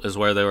Bakhmut is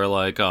where they were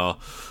like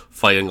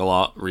fighting a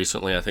lot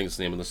recently. I think it's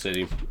the name of the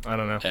city. I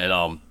don't know.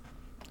 And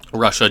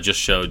Russia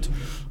just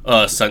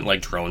sent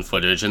like drone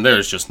footage, and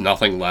there's just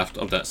nothing left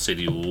of that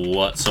city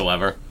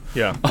whatsoever.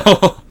 Yeah.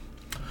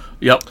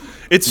 Yep.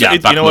 It's you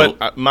know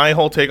what? My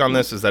whole take on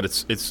this is that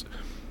it's.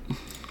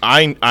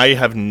 I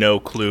have no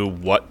clue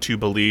what to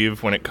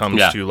believe when it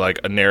comes to like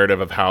a narrative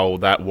of how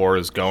that war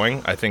is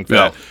going. I think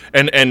that,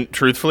 and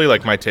truthfully,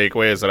 like my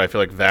takeaway is that I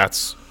feel like that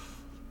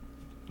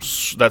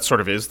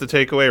sort of is the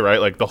takeaway, right?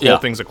 Like the whole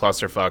thing's a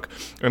clusterfuck,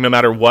 and no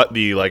matter what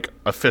the like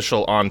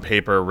official on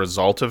paper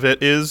result of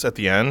it is at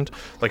the end,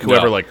 like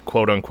whoever like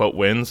quote unquote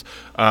wins,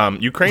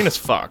 Ukraine is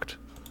fucked.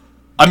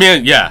 I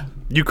mean, yeah.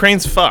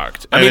 Ukraine's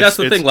fucked. I mean, that's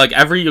the thing. Like,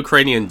 every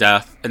Ukrainian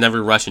death and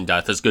every Russian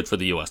death is good for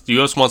the U.S. The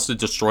U.S. wants to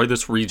destroy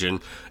this region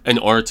in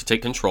order to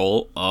take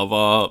control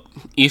of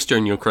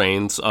eastern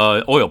Ukraine's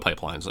oil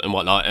pipelines and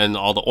whatnot, and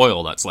all the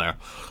oil that's there.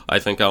 I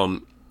think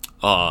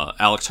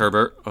Alex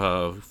Herbert,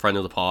 friend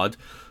of the pod,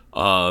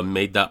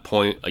 made that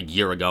point a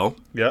year ago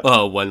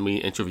when we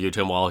interviewed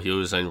him while he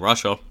was in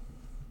Russia.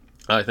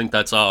 I think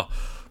that's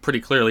pretty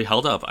clearly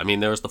held up. I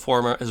mean, there was the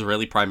former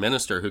Israeli prime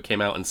minister who came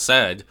out and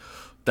said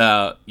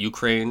that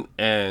Ukraine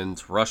and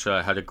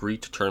Russia had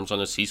agreed to terms on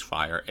a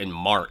ceasefire in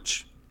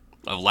March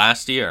of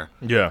last year.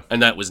 Yeah.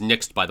 And that was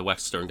nixed by the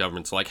Western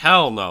governments. Like,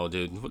 hell no,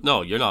 dude.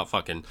 No, you're not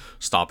fucking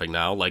stopping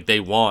now. Like, they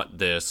want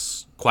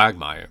this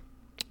quagmire.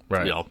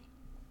 Right. You know?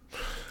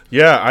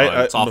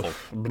 Yeah, it's awful.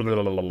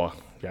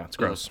 Yeah, it's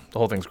gross. The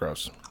whole thing's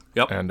gross.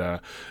 Yep. And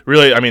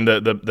really, I mean,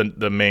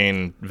 the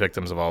main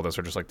victims of all this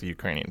are just like the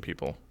Ukrainian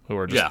people who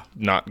are just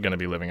not going to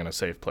be living in a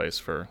safe place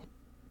for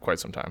quite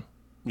some time.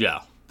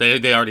 Yeah.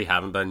 They already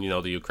haven't been.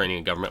 The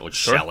Ukrainian government was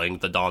shelling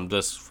the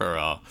Donbas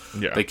for.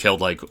 They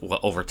killed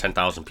over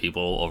 10,000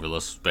 people over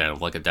the span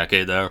of like a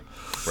decade there.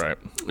 Right.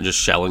 Just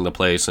shelling the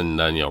place, and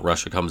then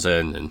Russia comes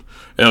in, and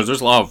there's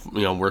a lot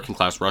of working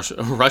class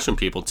Russian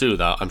people too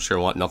that I'm sure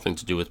want nothing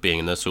to do with being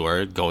in this, who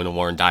are going to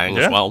war and dying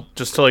as well.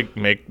 Just to like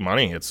make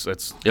money. It's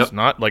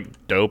not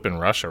like dope in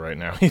Russia right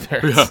now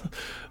either.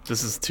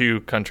 This is two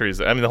countries.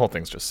 I mean, the whole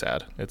thing's just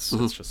sad. It's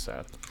just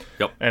sad.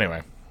 Yep.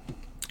 Anyway.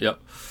 Yep.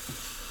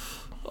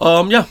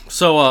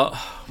 So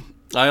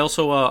I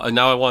also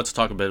now I want to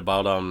talk a bit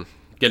about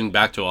getting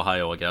back to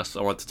Ohio. I guess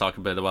I want to talk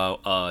a bit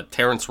about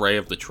Terrence Ray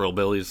of the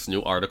Trillbillies'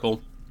 new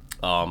article.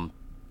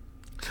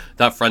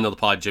 That friend of the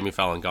pod, Jimmy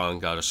Fallon Gong,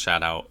 got a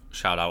shout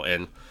out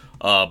in.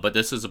 But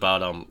this is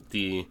about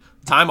the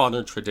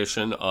time-honored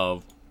tradition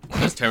of,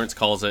 as Terrence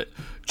calls it,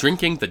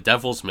 drinking the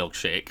devil's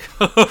milkshake,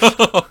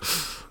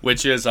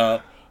 which is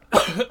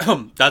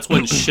that's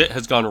when shit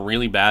has gone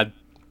really bad,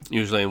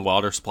 usually in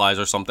water supplies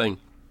or something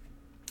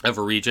of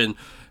a region,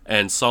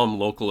 and some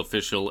local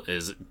official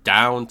is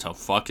down to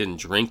fucking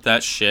drink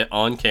that shit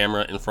on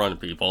camera in front of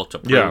people to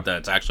prove that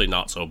it's actually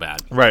not so bad.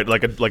 Right,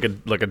 like a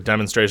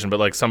demonstration, but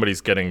like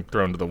somebody's getting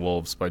thrown to the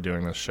wolves by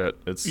doing this shit.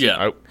 It's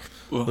so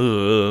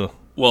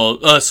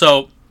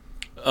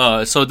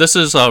this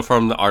is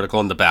from the article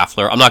in the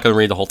Baffler. I'm not going to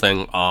read the whole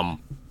thing.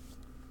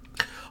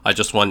 I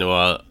just want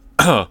to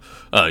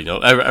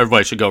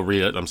everybody should go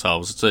read it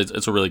themselves.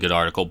 It's a really good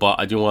article,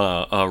 but I do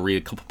want to read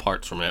a couple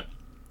parts from it.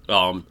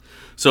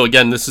 So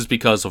again, this is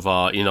because of,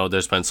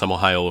 there's been some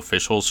Ohio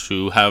officials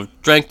who have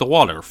drank the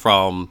water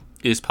from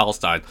East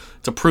Palestine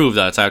to prove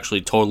that it's actually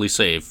totally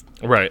safe.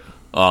 Right.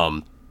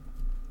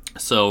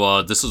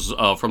 So this is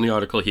from the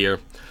article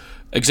here.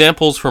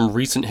 Examples from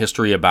recent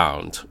history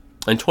abound.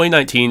 In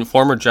 2019,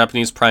 former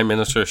Japanese Prime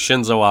Minister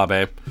Shinzo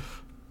Abe,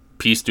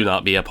 peace do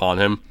not be upon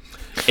him,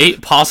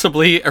 ate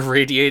possibly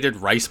irradiated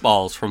rice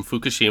balls from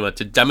Fukushima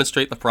to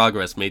demonstrate the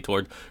progress made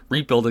toward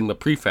rebuilding the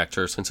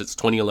prefecture since its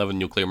 2011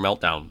 nuclear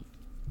meltdown.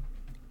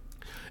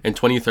 In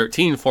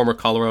 2013, former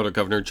Colorado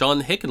Governor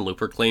John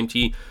Hickenlooper claimed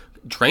he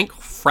drank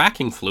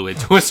fracking fluid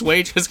to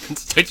assuage his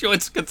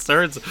constituents'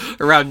 concerns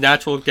around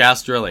natural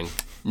gas drilling.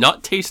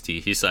 Not tasty,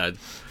 he said.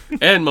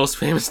 And most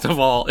famous of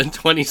all, in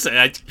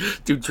 2016,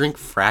 dude, drink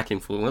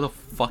fracking fluid. What a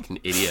fucking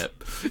idiot.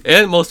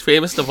 And most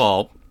famous of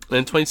all,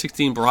 in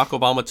 2016, Barack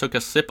Obama took a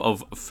sip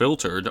of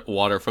filtered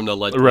water from the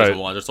lead poison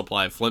water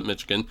supply of Flint,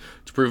 Michigan,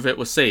 to prove it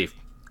was safe.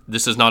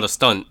 This is not a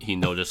stunt, he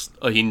noticed.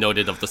 He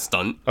noted of the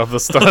stunt. Of the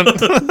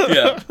stunt?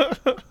 Yeah.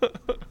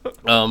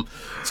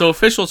 So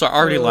officials are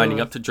already lining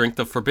up to drink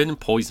the forbidden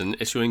poison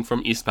issuing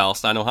from East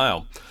Palestine,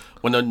 Ohio.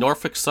 When a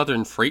Norfolk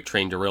Southern freight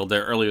train derailed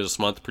there earlier this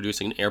month,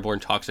 producing an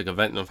airborne toxic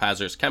event of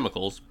hazardous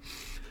chemicals,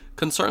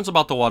 concerns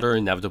about the water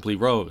inevitably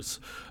rose.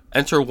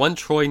 Enter one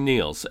Troy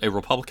Niels, a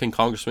Republican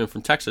congressman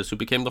from Texas who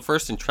became the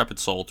first intrepid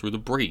soul through the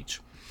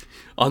breach.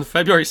 On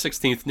February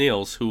 16th,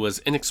 Niels, who was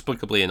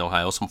inexplicably in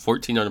Ohio, some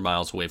 1,400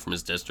 miles away from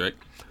his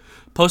district,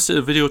 posted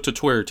a video to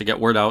Twitter to get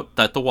word out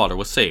that the water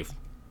was safe.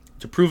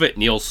 To prove it,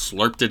 Niels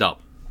slurped it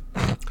up.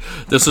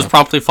 This was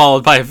promptly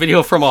followed by a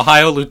video from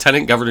Ohio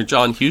Lieutenant Governor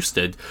John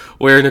Husted,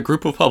 wherein a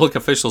group of public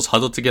officials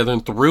huddled together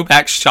and threw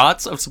back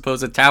shots of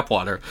supposed tap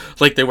water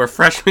like they were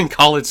freshman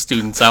college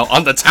students out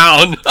on the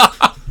town.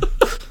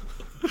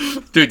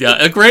 Dude, yeah,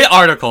 a great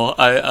article.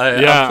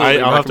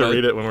 I'll have to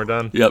read it when we're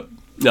done. Yep.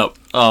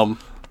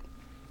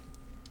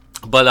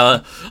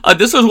 But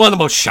this was one of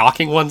the most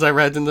shocking ones I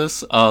read in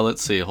this.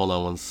 Let's see. Hold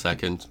on one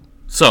second.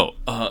 So,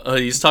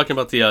 he's talking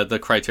about the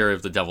criteria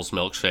of the devil's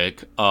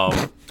milkshake.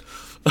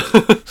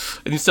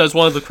 And he says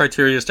one of the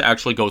criteria is to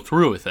actually go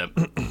through with it.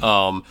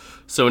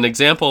 So an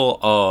example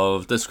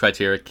of this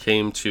criteria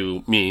came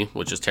to me,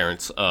 which is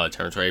Terrence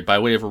Ray, by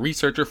way of a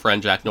researcher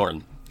friend, Jack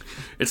Norton.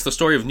 It's the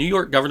story of New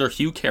York Governor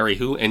Hugh Carey,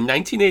 who in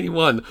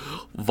 1981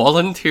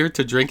 volunteered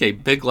to drink a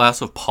big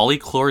glass of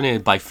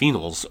polychlorinated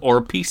biphenyls,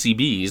 or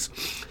PCBs,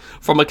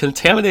 from a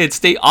contaminated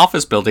state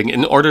office building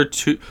in order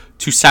to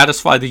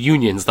satisfy the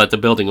unions that the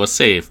building was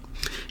safe.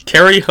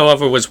 Carey,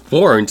 however, was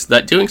warned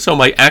that doing so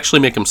might actually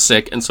make him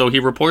sick, and so he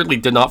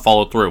reportedly did not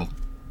follow through.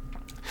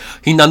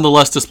 He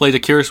nonetheless displayed a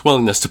curious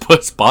willingness to put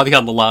his body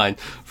on the line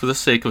for the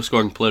sake of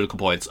scoring political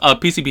points.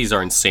 PCBs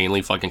are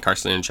insanely fucking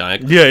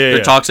carcinogenic.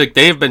 They're toxic.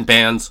 They have been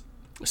banned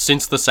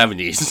since the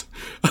 70s.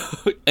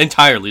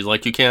 Entirely.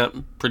 Like, you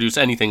can't produce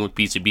anything with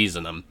PCBs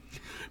in them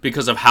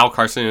because of how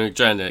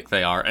carcinogenic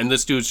they are. And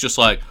this dude's just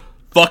like,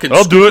 fucking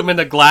scoop them in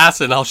a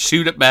glass and I'll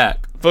shoot it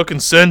back. Fucking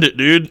send it,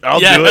 dude. I'll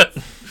do it.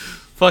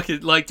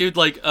 Fucking, like, dude,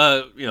 like,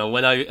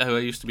 when I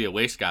used to be a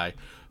waste guy,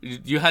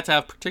 you had to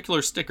have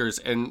particular stickers,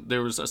 and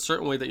there was a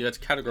certain way that you had to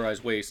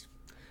categorize waste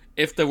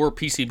if there were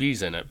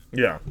PCBs in it.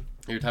 Yeah.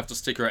 You'd have to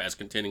sticker it as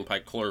containing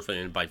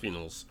pichlorophene and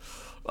biphenyls.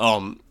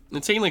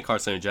 Insanely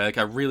carcinogenic.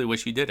 I really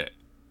wish he did it.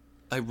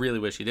 I really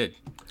wish he did.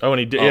 Oh, and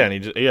he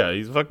did.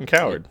 He's a fucking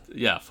coward.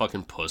 Yeah,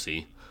 fucking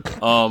pussy.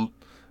 Yeah,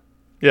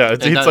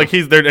 it's like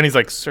he's there, and he's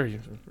like, "Sir,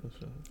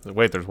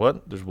 wait, there's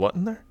what? There's what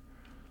in there?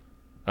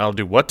 I'll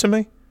do what to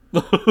me?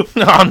 No,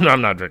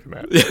 I'm not drinking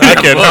that.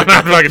 I'm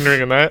not fucking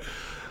drinking that."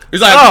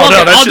 He's like, "Oh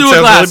no, I'll do a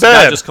glass." Really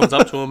bad. Guy just comes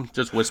up to him,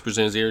 just whispers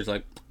in his ear. He's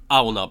like,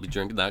 "I will not be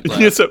drinking that glass."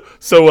 Yeah,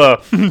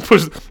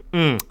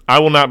 I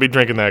will not be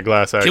drinking that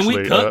glass. Actually,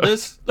 can we cut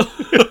this?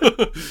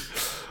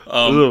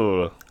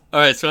 All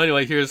right. So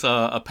anyway, here's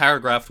a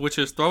paragraph which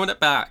is throwing it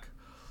back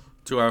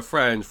to our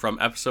friend from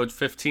episode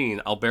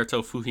 15,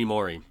 Alberto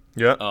Fujimori.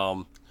 Yeah.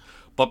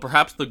 But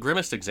perhaps the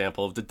grimmest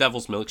example of the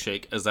devil's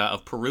milkshake is that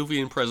of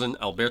Peruvian President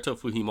Alberto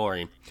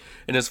Fujimori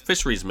and his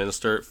fisheries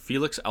minister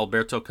Felix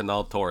Alberto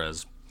Canal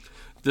Torres.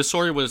 This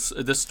story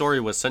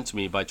was sent to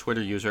me by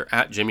Twitter user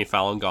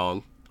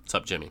 @JimmyFallonGong. What's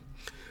up, Jimmy?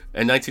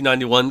 In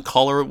 1991,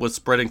 cholera was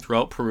spreading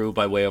throughout Peru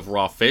by way of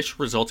raw fish,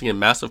 resulting in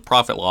massive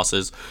profit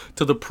losses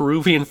to the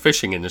Peruvian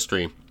fishing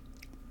industry.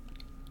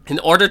 In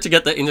order to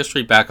get the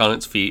industry back on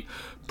its feet,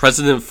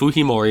 President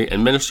Fujimori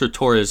and Minister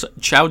Torres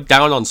chowed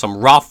down on some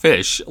raw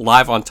fish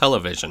live on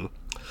television,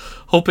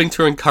 hoping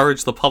to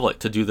encourage the public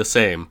to do the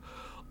same.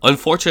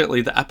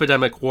 Unfortunately, the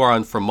epidemic wore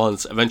on for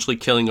months, eventually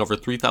killing over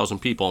 3,000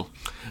 people,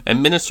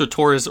 and Minister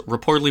Torres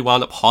reportedly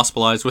wound up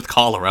hospitalized with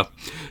cholera,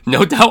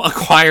 no doubt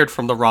acquired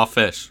from the raw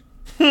fish.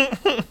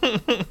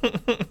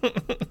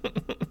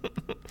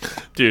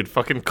 Dude,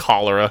 fucking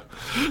cholera.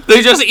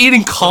 They're just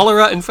eating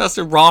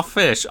cholera-infested raw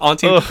fish. I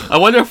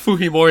wonder if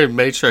Fujimori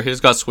made sure his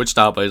got switched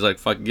out, but he's like,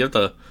 fucking give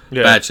the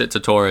bad shit to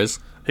Torres.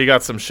 He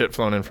got some shit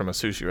flown in from a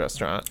sushi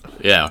restaurant.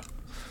 Yeah.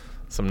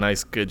 Some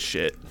nice, good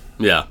shit.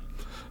 Yeah.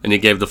 And he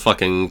gave the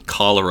fucking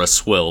cholera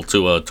swill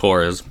to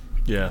Torres.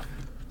 Yeah.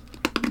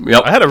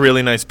 Yep. I had a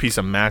really nice piece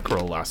of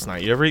mackerel last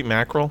night. You ever eat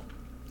mackerel?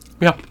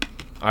 Yeah.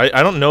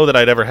 I don't know that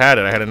I'd ever had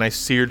it. I had a nice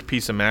seared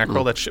piece of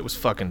mackerel. That shit was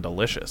fucking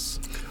delicious.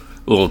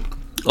 Well,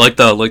 like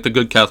the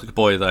good Catholic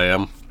boy that I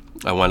am,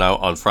 I went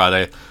out on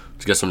Friday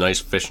to get some nice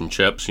fish and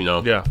chips,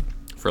 Yeah.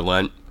 for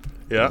Lent.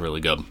 Yeah.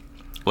 Really good.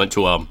 Went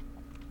to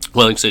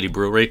Welling City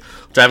Brewery,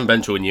 which I haven't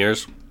been to in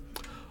years.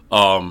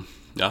 Yeah,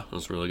 it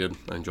was really good.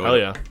 I enjoyed it. Oh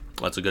yeah.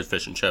 Lots of good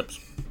fish and chips.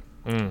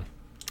 You know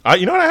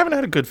what? I haven't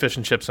had a good fish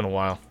and chips in a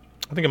while.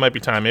 I think it might be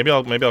time. Maybe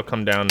I'll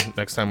come down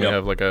next time we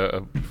have like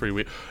a free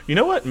week. You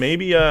know what?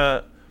 Maybe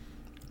are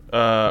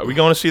we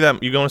going to see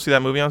that? You going to see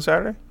that movie on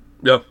Saturday?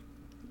 Yeah.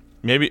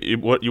 Maybe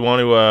what you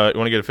want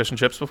to get a fish and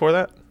chips before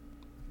that?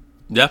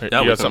 Yeah. You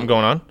got something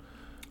going on?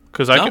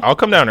 Because I'll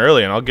come down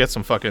early and I'll get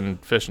some fucking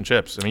fish and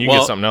chips. I mean, you can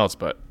get something else,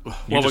 but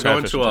we're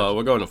going to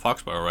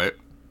Foxborough, right?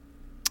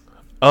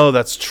 Oh,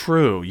 that's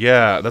true.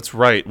 Yeah, that's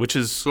right. Which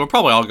is so we're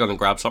probably all going to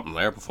grab something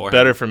there before.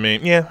 Better for me.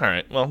 Yeah. All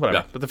right. Well, whatever.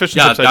 Yeah. But the fish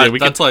and chips idea.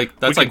 That's like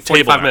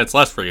 45 minutes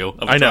less for you.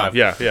 I know.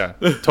 Drive. Yeah.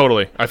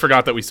 Totally. I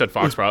forgot that we said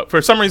Foxborough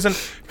for some reason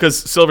because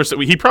Silver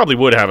City. He probably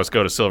would have us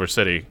go to Silver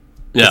City.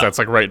 Yeah. That's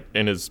like right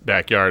in his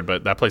backyard,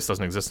 but that place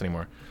doesn't exist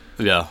anymore.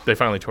 Yeah. They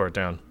finally tore it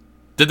down.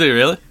 Did they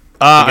really?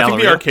 I think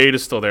the arcade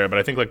is still there, but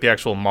I think like the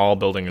actual mall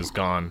building is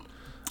gone.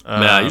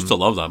 Man, I used to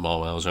love that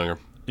mall when I was younger.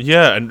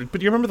 Yeah,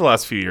 but you remember the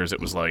last few years? It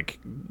was like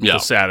the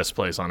saddest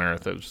place on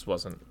earth. It just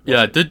wasn't.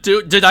 Yeah,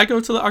 did I go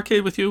to the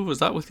arcade with you? Was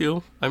that with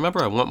you? I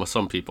remember I went with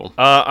some people.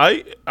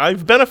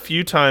 I've been a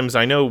few times.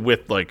 I know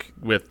with.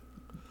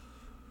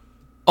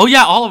 Oh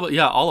yeah,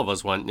 all of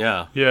us went.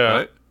 Yeah. Yeah.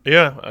 Right?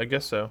 Yeah, I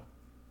guess so.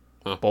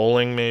 Huh.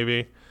 Bowling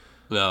maybe.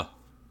 Yeah.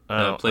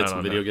 I played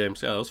some video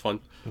games. Yeah, that was fun.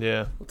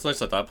 Yeah. It's nice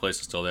that place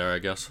is still there, I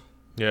guess.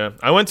 Yeah,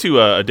 I went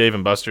to a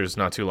Dave & Buster's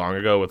not too long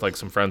ago with like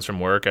some friends from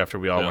work after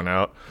we all went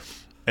out.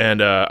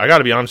 And I got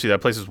to be honest with you,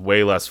 that place is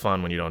way less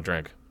fun when you don't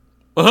drink.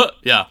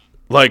 Yeah.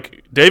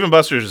 Like, Dave &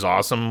 Buster's is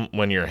awesome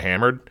when you're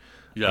hammered.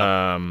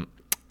 Yeah.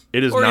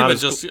 It is or not even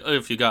just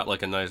if you got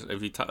like a nice,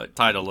 if you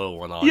tied a little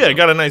one on. Yeah,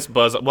 got a nice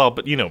buzz. Well,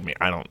 but you know me,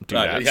 I don't do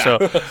that. Yeah. So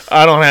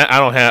I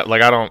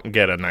don't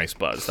get a nice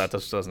buzz. That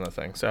just isn't a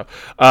thing. So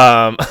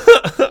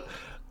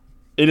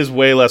it is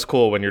way less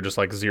cool when you're just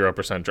like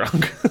 0%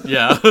 drunk.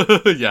 Yeah.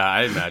 Yeah,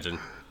 I imagine.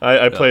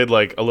 I played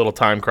like a little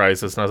Time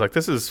Crisis, and I was like,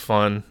 "This is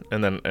fun."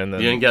 And then you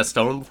didn't get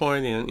stoned before,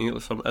 and you didn't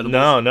eat some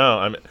edibles.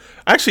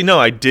 No.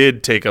 I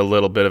did take a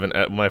little bit of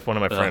one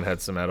of my friend had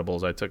some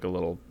edibles. I took a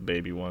little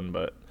baby one,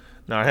 but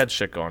no, I had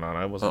shit going on.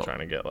 I wasn't trying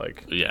to get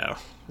like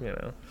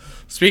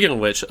Speaking of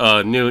which,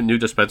 new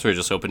dispensary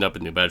just opened up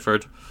in New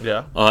Bedford.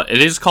 Yeah.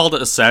 It is called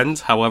Ascend.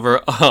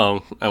 However, I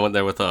went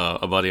there with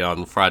a buddy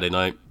on Friday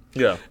night.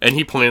 Yeah. And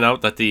he pointed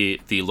out that the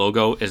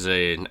logo is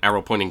an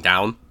arrow pointing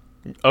down.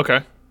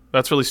 Okay.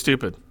 That's really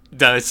stupid.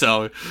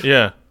 So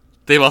yeah,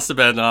 they must have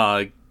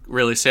been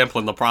really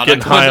sampling the product.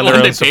 Getting high on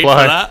their own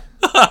supply.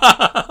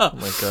 Oh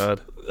my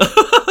god!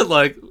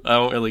 Like I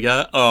don't really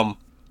get it.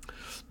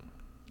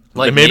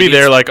 Like maybe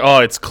they're like, oh,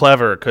 it's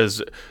clever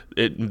because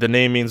the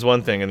name means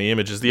one thing and the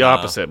image is the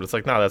opposite. But it's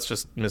like, no, that's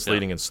just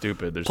misleading and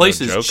stupid. There's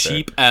place no joke is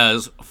cheap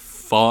as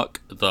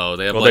fuck though.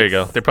 They have there you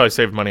go. They probably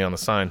saved money on the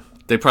sign.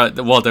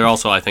 they're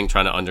also, I think,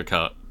 trying to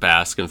undercut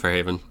Basque and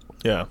Fairhaven,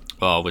 Yeah.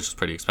 which is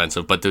pretty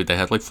expensive. But dude, they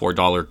had like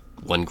 $4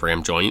 1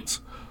 gram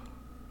joints.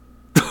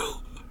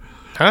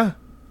 Huh?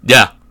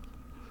 Yeah.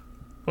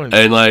 What?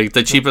 And like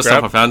the cheapest Grab-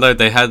 stuff I found out,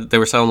 they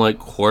were selling like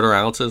quarter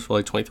ounces for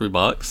like $23.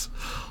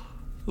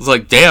 I was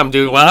like, damn,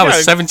 dude. When I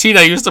was 17,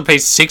 I used to pay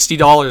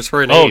 $60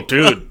 for an eighth.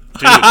 Dude.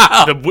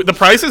 The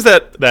prices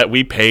that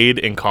we paid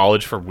in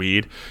college for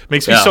weed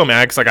makes me so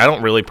mad because like I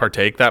don't really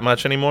partake that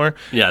much anymore.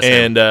 Yeah,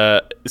 same.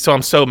 and so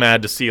I'm so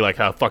mad to see like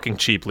how fucking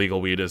cheap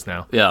legal weed is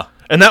now. Yeah.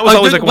 And that was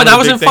always like one when of I the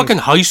was big in things. fucking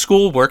high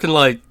school working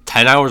like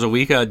 10 hours a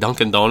week at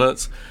Dunkin'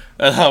 Donuts,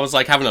 and I was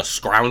like having to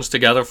scrounge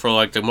together for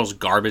like the most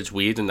garbage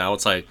weed, and now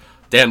it's like,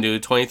 damn,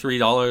 dude,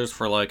 $23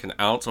 for like an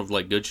ounce of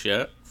like good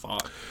shit.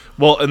 Fuck.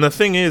 Well, and the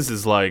thing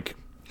is like,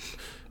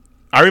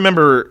 I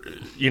remember,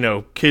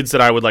 kids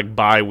that I would like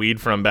buy weed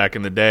from back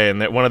in the day,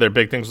 and that one of their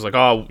big things was like,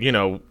 oh,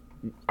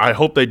 I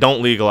hope they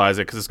don't legalize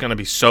it because it's going to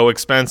be so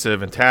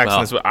expensive and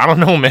taxed. And I don't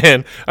know,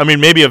 man. I mean,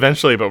 maybe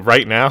eventually, but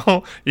right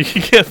now, you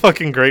can get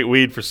fucking great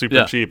weed for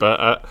super cheap.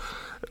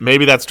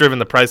 Maybe that's driven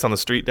the price on the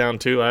street down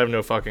too. I have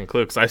no fucking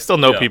clue because I still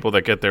know people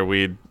that get their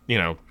weed,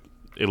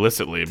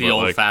 illicitly. The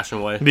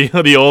old-fashioned way.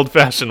 The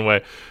old-fashioned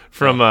way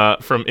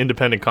from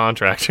independent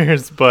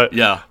contractors. But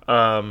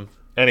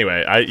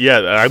anyway,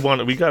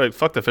 we gotta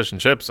fuck the fish and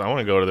chips. I want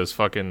to go to this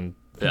fucking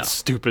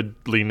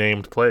stupidly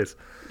named place.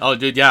 Oh,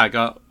 dude, yeah, I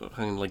got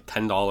like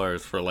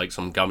 $10 for like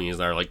some gummies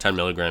that are like 10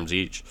 milligrams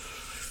each.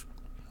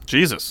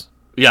 Jesus.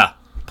 Yeah,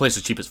 place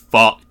is cheap as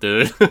fuck,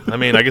 dude. I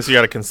mean, I guess you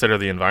got to consider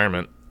the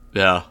environment.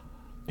 Yeah.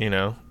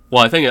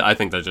 Well, I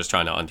think they're just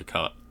trying to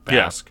undercut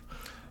Basque.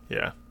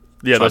 Yeah.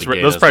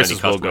 Those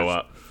prices will go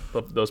up.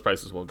 Those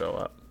prices will go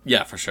up.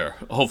 Yeah, for sure.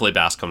 Hopefully,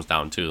 Basque comes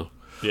down too.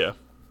 Yeah.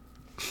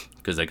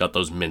 Because they got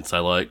those mints I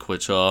like,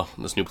 which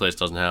this new place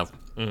doesn't have.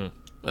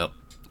 Mm-hmm. Yep.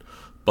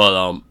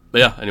 But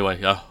yeah.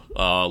 Anyway, yeah.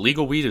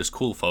 Legal weed is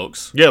cool,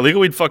 folks. Yeah, legal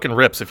weed fucking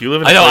rips. If you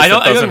live in a I place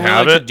that doesn't don't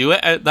have really it, do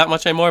it that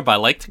much anymore. But I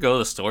like to go to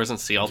the stores and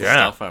see all the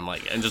stuff.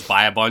 And just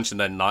buy a bunch and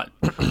then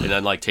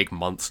like take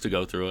months to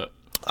go through it.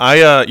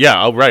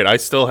 right. I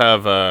still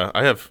have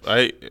I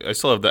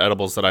still have the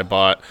edibles that I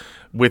bought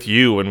with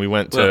you when we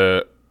went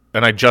to,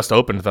 and I just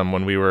opened them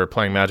when we were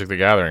playing Magic the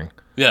Gathering.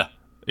 Yeah.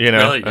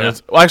 Really? Yeah.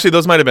 Well, actually,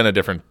 those might have been a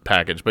different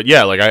package, but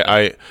yeah, like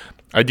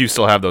I do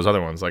still have those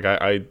other ones. Like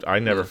I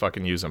never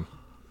fucking use them.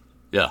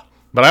 Yeah.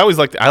 But I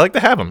like to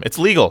have them. It's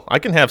legal. I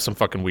can have some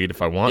fucking weed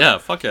if I want. Yeah,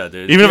 fuck yeah,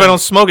 dude. Even if I don't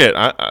smoke it,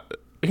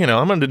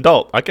 I'm an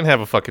adult. I can have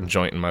a fucking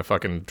joint in my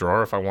fucking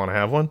drawer if I want to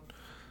have one.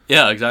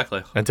 Yeah,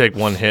 exactly. And take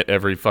one hit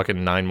every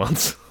fucking 9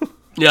 months.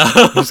 Yeah.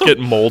 Just get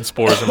mold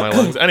spores in my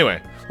lungs.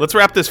 Anyway, let's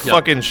wrap this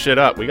fucking shit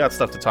up. We got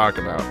stuff to talk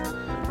about.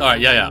 All right,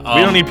 yeah.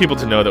 We don't need people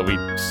to know that we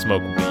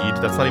smoke weed.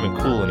 That's not even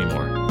cool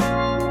anymore.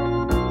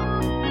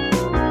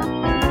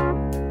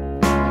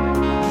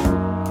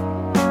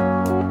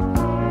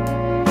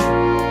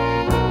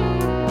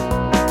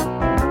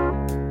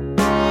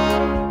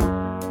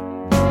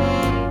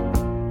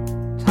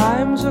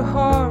 Times are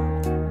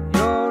hard,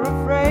 you're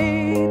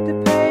afraid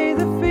to pay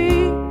the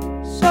fee,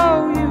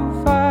 so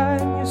you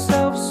find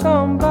yourself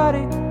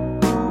somebody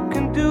who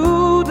can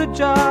do the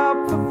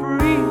job for free.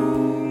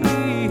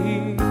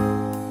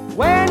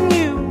 When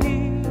you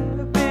need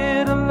a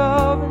bit of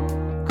loving,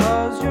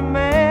 'cause your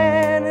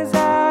man is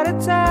out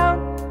of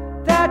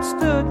town, that's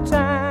the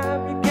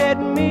time you get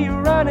me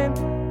running,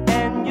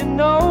 and you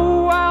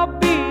know I'll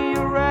be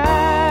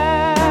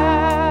around.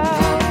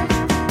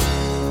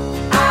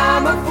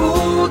 I'm a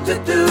fool to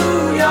do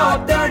your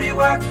dirty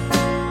work,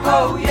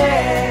 oh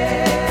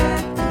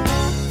yeah.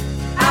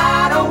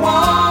 I don't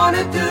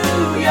wanna do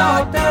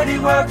your dirty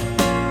work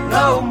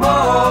no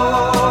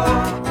more.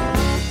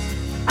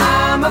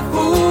 I'm a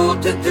fool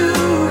to do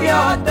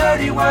your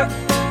dirty work,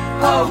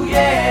 oh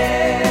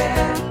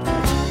yeah.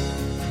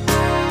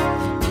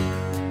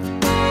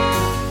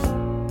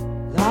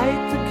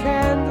 Light the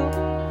candle,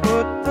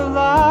 put the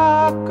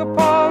lock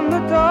upon the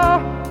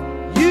door.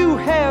 You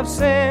have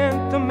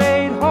sent the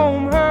maid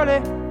home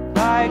early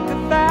like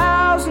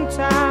 1,000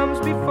 times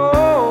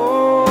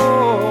before.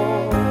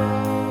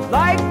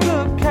 Like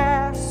the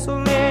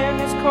castle in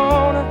his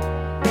corner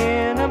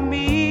in a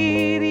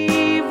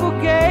medieval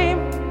game,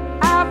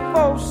 I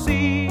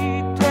foresee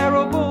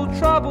terrible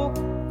trouble,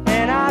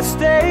 and I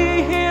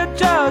stay here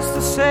just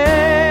the same.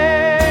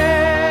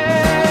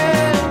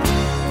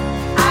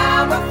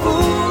 I'm a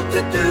fool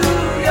to do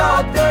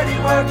your dirty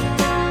work,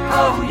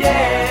 oh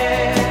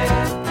yeah.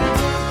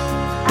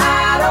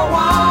 I don't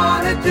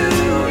wanna do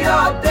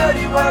your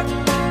dirty work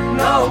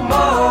no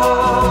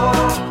more.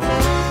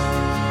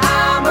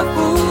 I'm a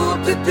fool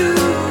to do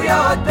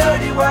your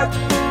dirty work,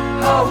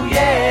 oh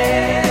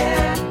yeah.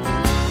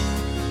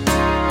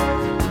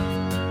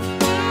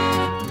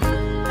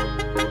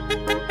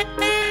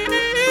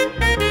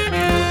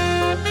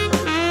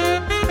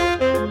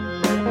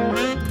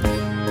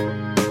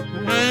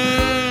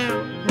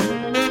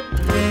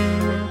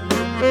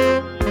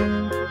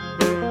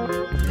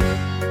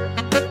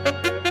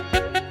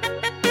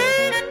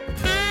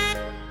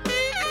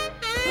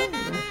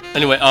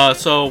 Anyway,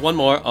 so one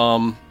more.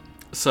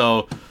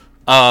 So,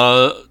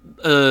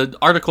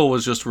 article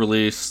was just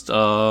released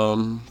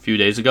a few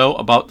days ago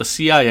about the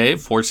CIA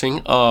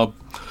forcing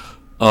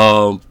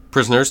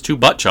prisoners to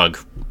butt chug.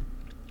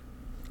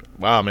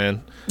 Wow,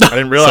 man. I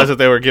didn't realize that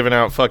they were giving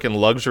out fucking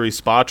luxury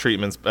spa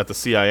treatments at the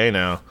CIA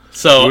now.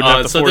 So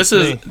this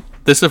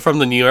is from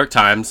the New York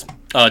Times.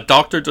 A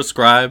doctor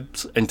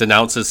describes and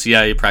denounces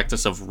CIA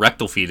practice of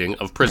rectal feeding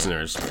of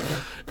prisoners.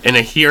 In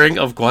a hearing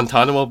of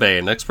Guantanamo Bay,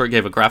 an expert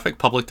gave a graphic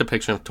public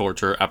depiction of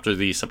torture after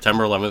the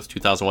September 11th,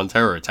 2001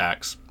 terror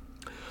attacks.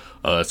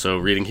 So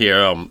reading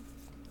here,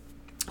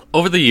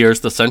 over the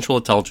years, the Central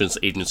Intelligence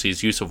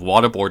Agency's use of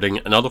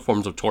waterboarding and other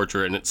forms of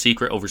torture in its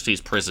secret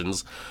overseas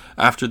prisons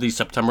after the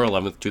September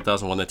 11th,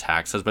 2001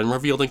 attacks has been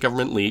revealed in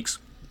government leaks,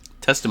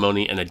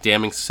 testimony, and a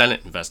damning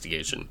Senate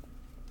investigation.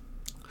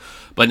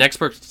 But an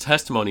expert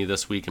testimony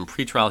this week in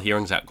pretrial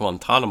hearings at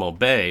Guantanamo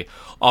Bay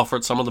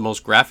offered some of the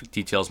most graphic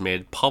details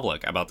made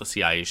public about the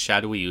CIA's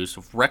shadowy use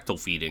of rectal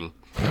feeding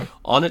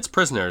on its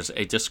prisoners,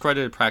 a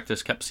discredited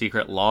practice kept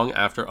secret long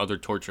after other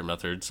torture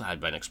methods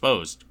had been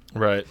exposed.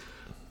 Right.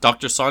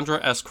 Dr.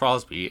 Sandra S.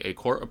 Crosby, a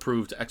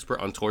court-approved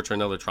expert on torture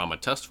and other trauma,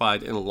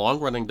 testified in a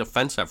long-running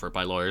defense effort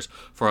by lawyers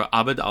for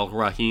Abd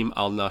al-Rahim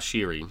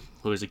al-Nashiri,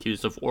 who is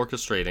accused of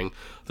orchestrating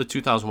the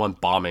 2001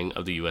 bombing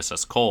of the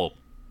USS Cole.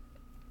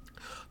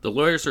 The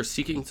lawyers are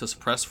seeking to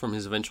suppress from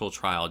his eventual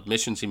trial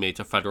admissions he made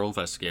to federal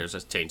investigators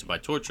as tainted by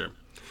torture.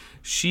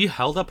 She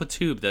held up a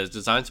tube that is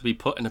designed to be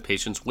put in a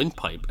patient's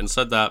windpipe and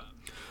said that,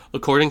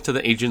 according to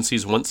the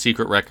agency's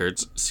once-secret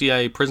records,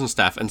 CIA prison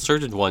staff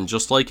inserted one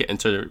just like it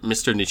into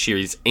Mr.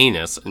 Nashiri's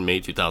anus in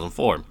May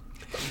 2004.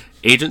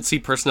 Agency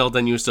personnel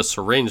then used a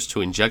syringe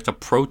to inject a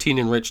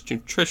protein-enriched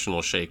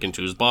nutritional shake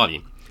into his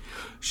body.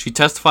 She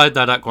testified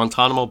that at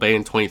Guantanamo Bay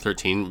in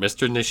 2013,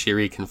 Mr.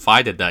 Nashiri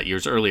confided that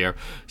years earlier,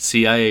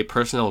 CIA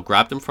personnel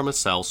grabbed him from his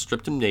cell,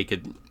 stripped him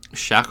naked,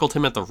 shackled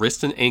him at the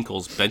wrists and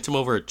ankles, bent him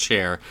over a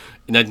chair,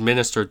 and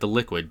administered the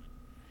liquid.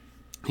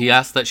 He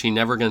asked that she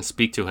never again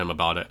speak to him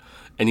about it,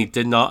 and he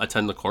did not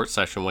attend the court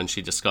session when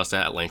she discussed it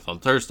at length on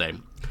Thursday.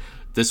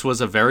 This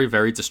was a very,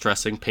 very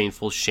distressing,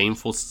 painful,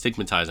 shameful,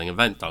 stigmatizing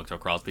event, Dr.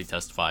 Crosby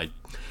testified.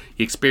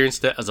 He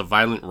experienced it as a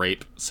violent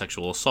rape,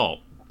 sexual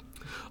assault.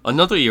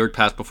 Another year had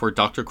passed before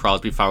Dr.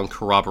 Crosby found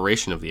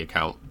corroboration of the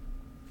account.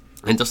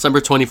 In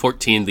December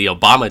 2014, the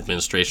Obama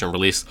administration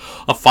released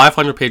a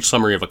 500-page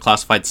summary of a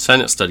classified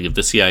Senate study of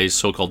the CIA's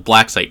so-called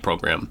Black Site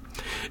program.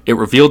 It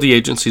revealed the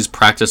agency's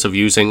practice of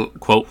using,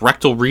 quote,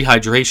 rectal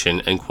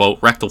rehydration and, quote,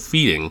 rectal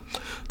feeding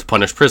to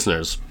punish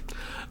prisoners.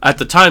 At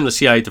the time, the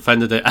CIA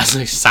defended it as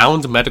a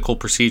sound medical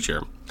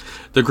procedure.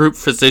 The group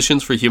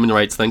Physicians for Human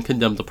Rights then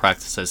condemned the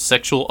practice as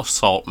sexual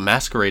assault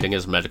masquerading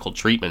as medical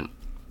treatment.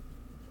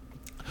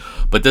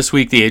 But this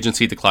week, the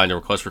agency declined a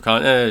request for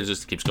comment. It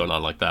just keeps going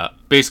on like that.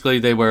 Basically,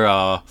 they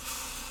were,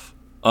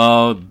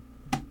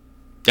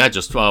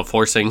 just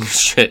forcing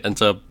shit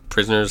into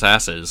prisoners'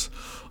 asses.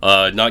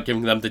 Not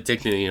giving them the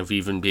dignity of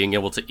even being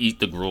able to eat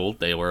the gruel.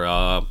 They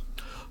were,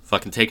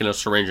 fucking taking a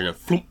syringe and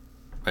floop,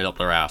 right up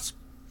their ass.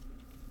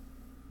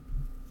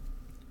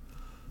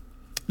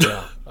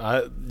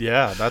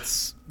 Yeah.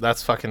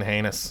 That's fucking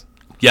heinous.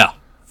 Yeah.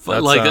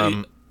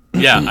 That's,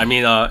 yeah, I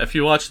mean, if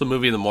you watch the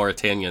movie The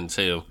Mauritanian,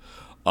 too,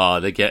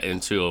 they get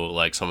into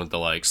like some of the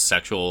like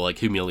sexual like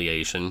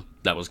humiliation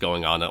that was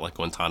going on at like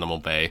Guantanamo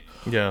Bay.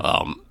 Yeah.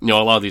 A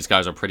lot of these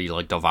guys are pretty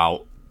like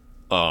devoutly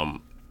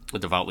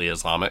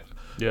Islamic.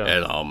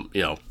 Yeah.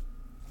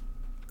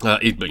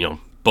 And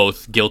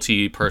both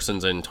guilty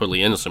persons and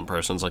totally innocent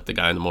persons, like the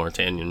guy in the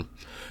Mauritanian,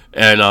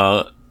 and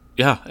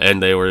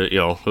and they were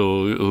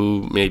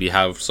who maybe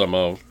have some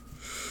I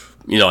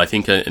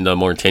think in the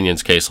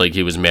Mauritanian's case, like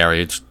he was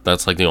married.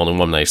 That's like the only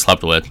woman they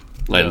slept with.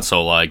 And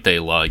so, like, they,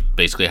 like,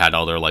 basically had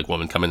other, like,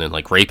 women come in and,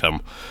 like, rape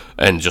him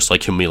and just,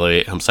 like,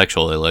 humiliate him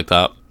sexually like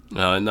that.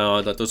 And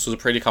that this was a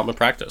pretty common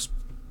practice.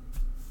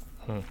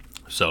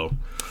 So.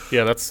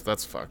 Yeah,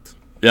 that's fucked.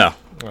 Yeah.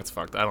 That's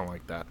fucked. I don't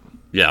like that.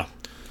 Yeah.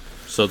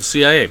 So the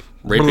CIA,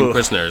 raping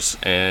prisoners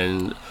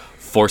and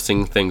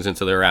forcing things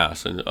into their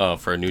ass and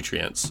for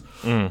nutrients.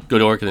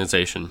 Good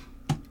organization.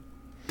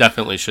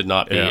 Definitely should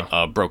not be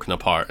broken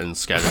apart and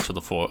scattered to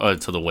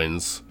the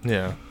winds.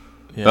 Yeah.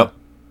 Yep.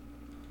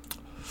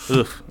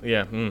 Ugh,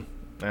 yeah. Yeah,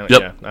 I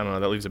don't know.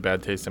 That leaves a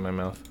bad taste in my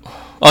mouth.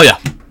 Oh yeah,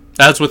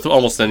 that's with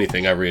almost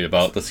anything I read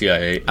about the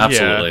CIA.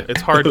 Absolutely, yeah,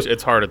 it's hard.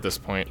 It's hard at this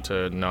point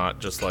to not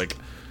just like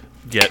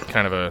get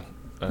kind of a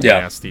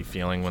nasty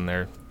feeling when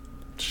their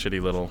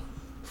shitty little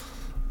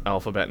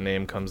alphabet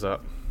name comes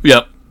up.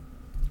 Yep.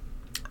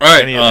 All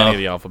right. Any of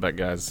the alphabet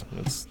guys.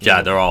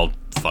 They're all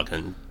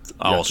fucking.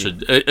 All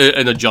should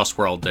in a just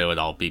world they would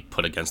all be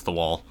put against the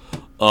wall.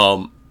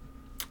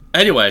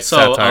 Anyway,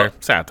 so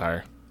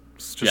satire.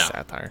 It's just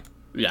satire.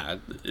 Yeah,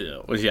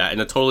 in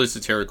a totally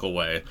satirical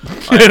way.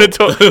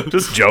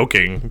 Just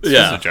joking. It's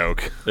just a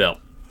joke. Yeah.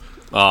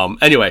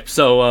 Anyway,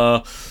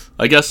 so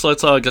I guess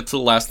let's get to the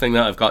last thing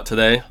that I've got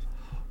today.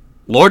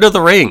 Lord of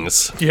the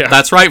Rings. Yeah.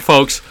 That's right,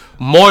 folks.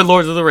 More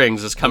Lord of the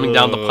Rings is coming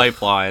down the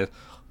pipeline.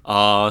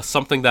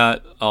 Something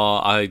that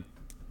I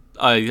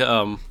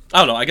don't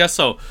know. I guess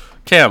so.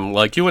 Cam,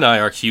 like you and I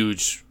are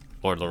huge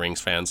Lord of the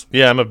Rings fans.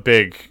 Yeah, I'm a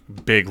big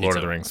Lord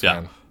of the Rings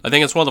fan. I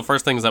think it's one of the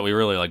first things that we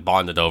really like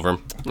bonded over.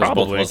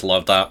 Probably. Both of us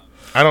loved that.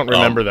 I don't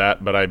remember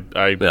that, but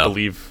I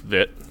believe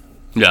it.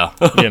 Yeah.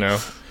 You know.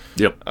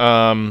 Yep.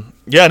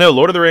 Yeah, no,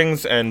 Lord of the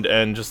Rings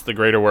and just the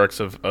greater works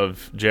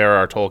of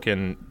J.R.R.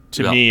 Tolkien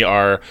to me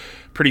are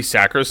pretty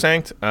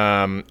sacrosanct.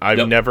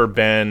 I've never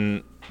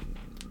been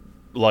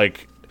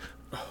like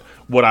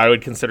what I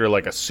would consider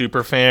like a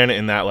super fan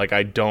in that like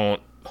I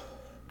don't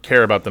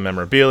care about the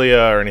memorabilia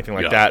or anything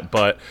like that,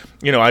 but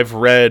you know, I've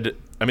read,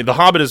 I mean, The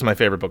Hobbit is my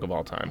favorite book of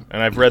all time,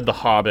 and I've read The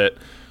Hobbit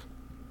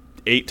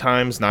 8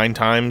 times, 9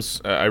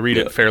 times. I read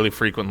it fairly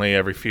frequently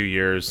every few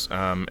years,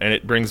 and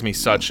it brings me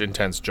such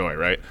intense joy,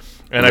 right?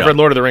 And I've read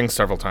Lord of the Rings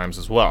several times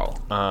as well.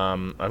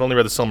 I've only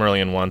read The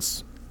Silmarillion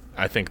once.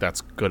 I think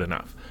that's good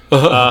enough.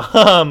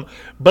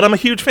 But I'm a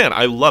huge fan.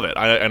 I love it.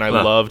 I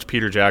loved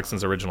Peter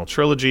Jackson's original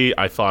trilogy.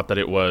 I thought that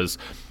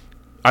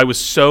I was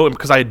so,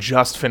 because I had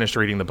just finished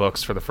reading the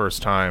books for the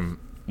first time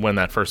when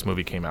that first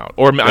movie came out.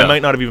 Or I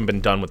might not have even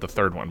been done with the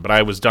third one, but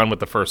I was done with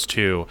the first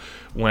 2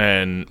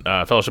 when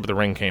Fellowship of the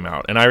Ring came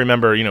out. And I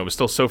remember, you know, it was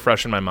still so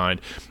fresh in my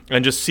mind.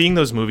 And just seeing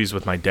those movies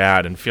with my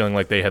dad and feeling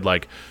like they had,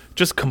 like,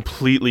 just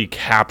completely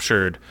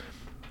captured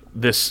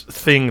this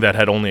thing that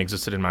had only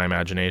existed in my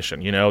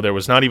imagination. You know, there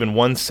was not even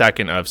 1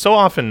 second of, so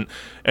often,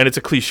 and it's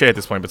a cliche at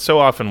this point, but so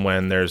often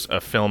when there's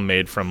a film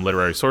made from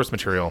literary source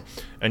material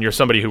and you're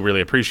somebody who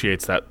really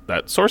appreciates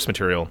that source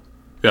material,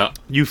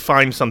 you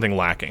find something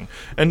lacking.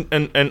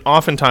 And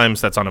oftentimes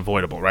that's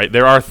unavoidable, right?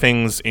 There are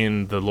things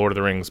in the Lord of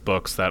the Rings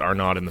books that are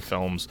not in the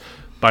films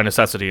by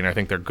necessity, and I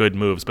think they're good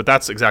moves, but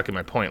that's exactly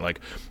my point. Like,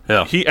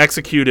 he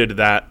executed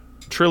that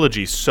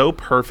trilogy so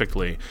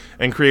perfectly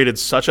and created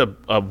such a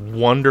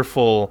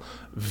wonderful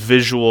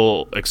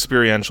visual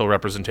experiential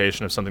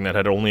representation of something that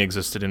had only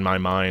existed in my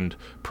mind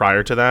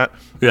prior to that,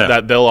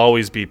 that they'll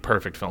always be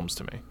perfect films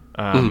to me.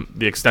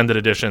 The extended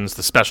editions,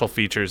 the special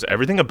features,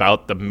 everything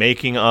about the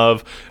making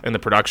of and the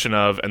production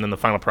of and then the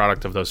final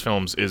product of those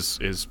films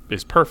is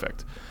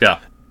perfect. Yeah.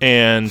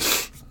 And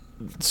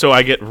so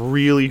I get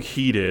really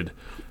heated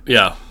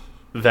that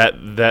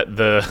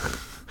the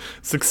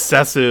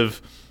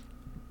successive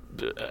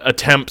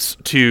attempts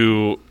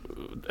to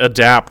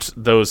adapt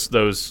those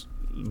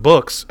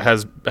books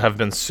have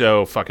been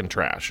so fucking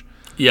trash.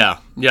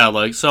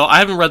 Like, so I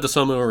haven't read the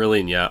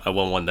Silmarillion yet. I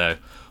will one day.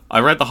 I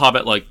read The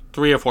Hobbit like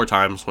 3 or 4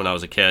 times when I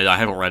was a kid. I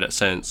haven't read it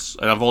since,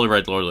 and I've only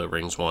read Lord of the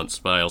Rings once,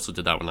 but I also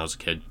did that when I was a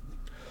kid.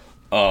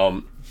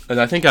 And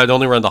I think I'd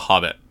only read The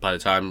Hobbit by the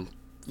time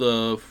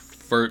the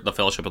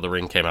Fellowship of the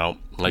Ring came out,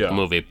 like the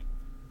movie.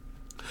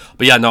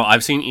 But yeah, no,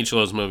 I've seen each of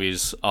those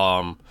movies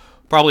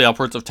probably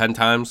upwards of 10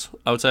 times,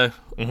 I would say.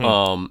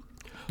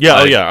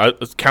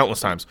 Countless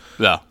times.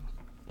 Yeah.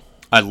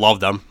 I love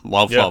them.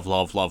 Love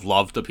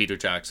the Peter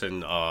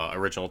Jackson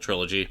original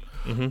trilogy.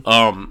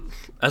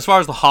 As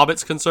far as The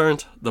Hobbit's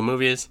concerned, the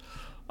movies,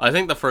 I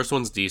think the first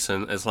one's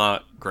decent. It's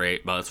not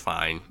great, but it's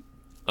fine.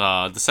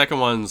 The second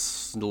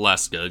one's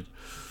less good.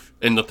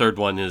 And the third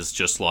one is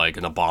just like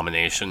an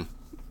abomination.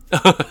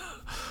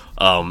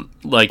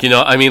 Like, you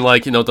know, I mean,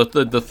 like, you know,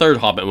 the third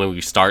Hobbit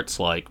movie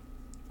starts like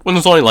when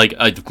there's only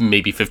like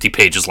maybe 50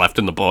 pages left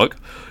in the book,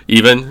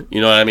 even,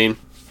 you know what I mean?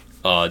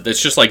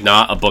 It's just like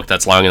not a book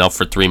that's long enough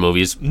for 3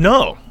 movies.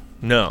 No.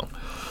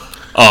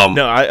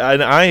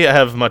 I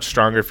have much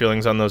stronger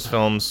feelings on those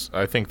films.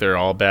 I think they're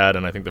all bad,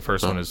 and I think the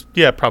first one is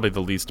probably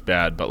the least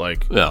bad. But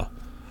like, and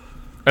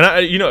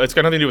it's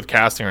got nothing to do with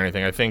casting or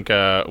anything. I think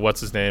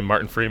what's his name,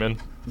 Martin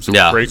Freeman,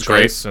 great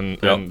choice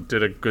and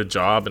did a good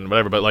job and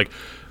whatever. But like,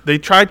 they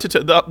tried to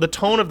the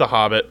tone of The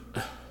Hobbit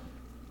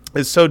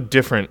is so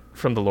different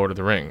from the Lord of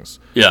the Rings.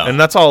 And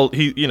that's all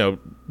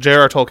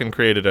J.R.R. Tolkien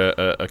created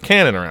a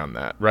canon around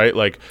that, right?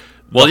 Like,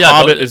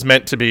 Hobbit is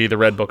meant to be the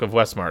Red Book of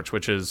Westmarch,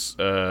 which is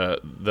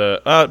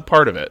the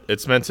part of it.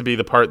 It's meant to be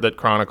the part that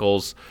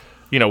chronicles,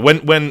 you know,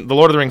 when the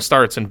Lord of the Rings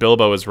starts and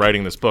Bilbo is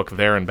writing this book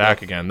there and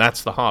back again.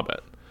 That's the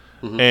Hobbit,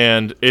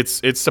 and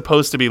it's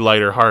supposed to be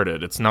lighter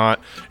hearted. It's not.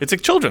 It's a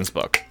children's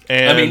book.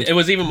 And I mean, it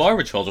was even more of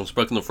a children's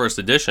book in the first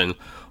edition,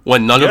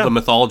 when none of the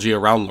mythology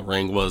around the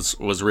ring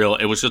was real.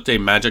 It was just a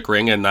magic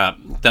ring, and that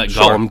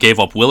Gollum gave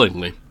up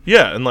willingly.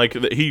 Yeah, and like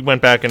he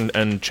went back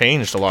and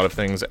changed a lot of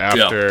things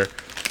after.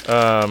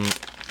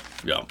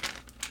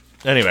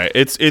 Anyway,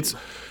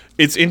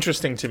 it's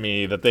interesting to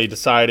me that they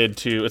decided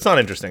to. It's not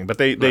interesting, but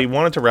they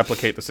wanted to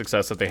replicate the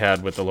success that they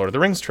had with the Lord of the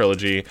Rings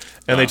trilogy,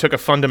 and they took a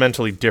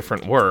fundamentally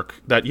different work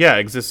that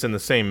exists in the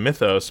same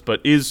mythos,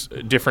 but is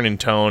different in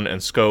tone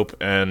and scope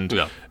and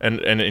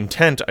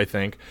intent, I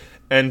think,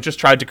 and just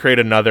tried to create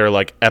another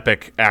like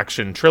epic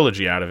action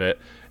trilogy out of it.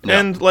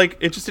 And like,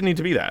 it just didn't need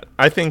to be that.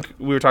 I think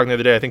we were talking the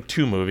other day. I think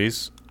 2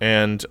 movies,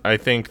 and I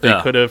think they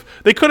could have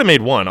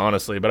made 1,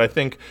 honestly. But I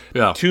think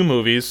 2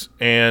 movies,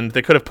 and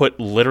they could have put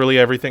literally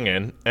everything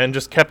in and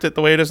just kept it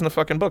the way it is in the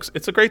fucking books.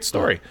 It's a great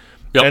story,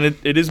 and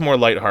it is more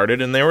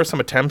lighthearted. And there were some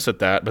attempts at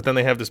that, but then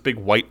they have this big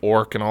white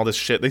orc and all this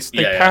shit. They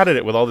padded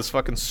it with all this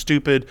fucking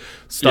stupid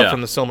stuff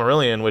from the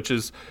Silmarillion, which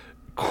is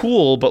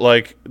cool, but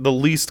like the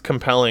least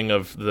compelling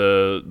of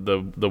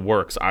the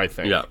works, I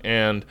think. Yeah.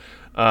 And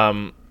I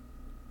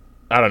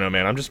don't know,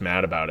 man. I'm just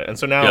mad about it. And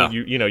so now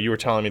you were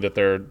telling me that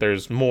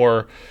there's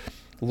more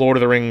Lord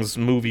of the Rings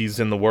movies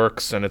in the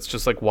works, and it's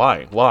just like,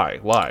 why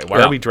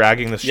are we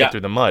dragging this shit through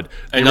the mud?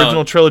 The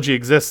original trilogy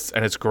exists,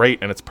 and it's great,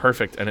 and it's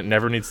perfect, and it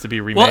never needs to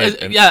be remade.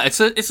 Well, it's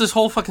this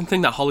whole fucking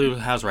thing that Hollywood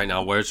has right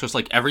now, where it's just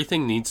like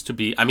everything needs to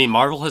be. I mean,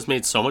 Marvel has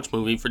made so much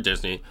movie for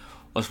Disney,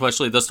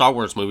 especially the Star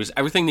Wars movies.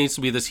 Everything needs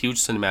to be this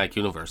huge cinematic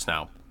universe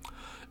now,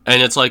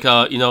 and it's like,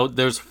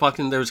 there's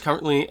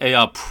currently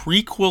a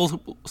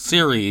prequel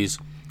series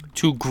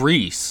to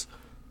Grease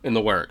in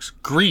the works.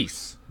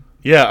 Grease.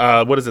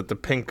 Yeah, what is it? The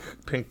Pink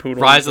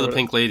Poodle? Rise of the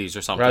Pink Ladies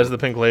or something. Rise of the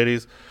Pink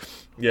Ladies.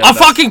 Yeah, a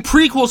fucking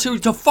prequel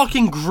series to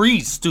fucking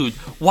Grease, dude.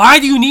 Why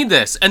do you need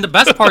this? And the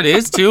best part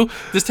is, too,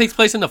 this takes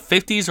place in the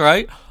 50s,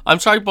 right? I'm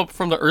sorry, but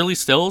from the early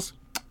stills,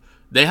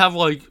 they have,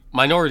 like,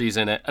 minorities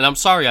in it. And I'm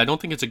sorry, I don't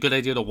think it's a good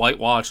idea to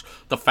whitewash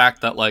the fact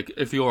that, like,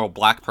 if you were a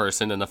black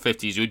person in the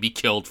 50s, you would be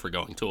killed for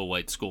going to a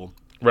white school.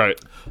 Right.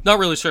 Not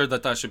really sure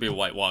that should be a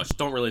whitewash.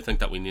 Don't really think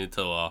that we need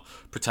to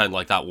pretend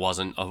like that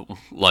wasn't a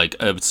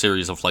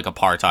series of like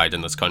apartheid in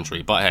this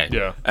country. But hey,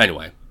 yeah.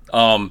 Anyway,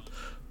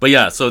 but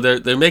yeah, so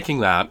they're making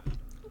that.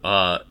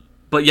 But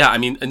yeah, I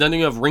mean, and then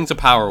you have Rings of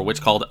Power,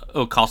 which cost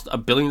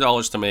 $1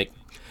 billion to make,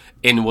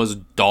 and was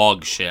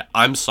dog shit.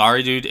 I'm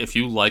sorry, dude, if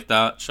you like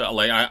that show.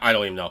 Like, I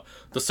don't even know.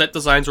 The set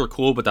designs were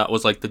cool, but that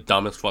was like the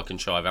dumbest fucking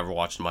show I've ever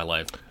watched in my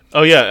life.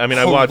 Oh yeah, I mean,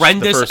 I watched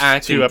the first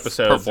acting 2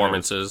 episodes.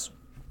 Performances.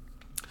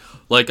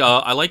 Like,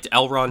 I liked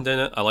Elrond in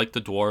it. I liked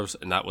the dwarves,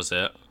 and that was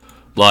it.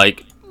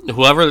 Like,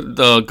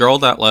 the girl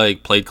that,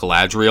 like, played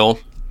Galadriel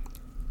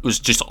was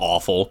just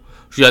awful.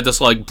 She had this,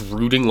 like,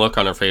 brooding look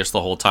on her face the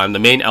whole time. The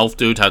main elf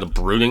dude had a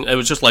brooding... It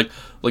was just, like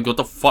what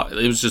the fuck?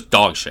 It was just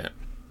dog shit.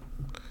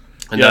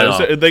 And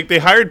yeah, they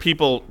hired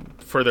people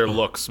for their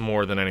looks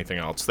more than anything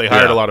else. They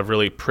hired a lot of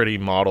really pretty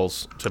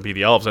models to be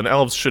the elves, and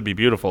elves should be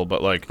beautiful,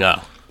 but, like,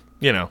 I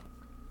don't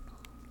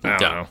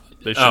know.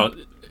 They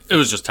should... it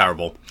was just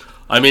terrible.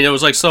 I mean, it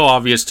was, like, so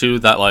obvious, too,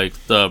 that, like,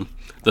 the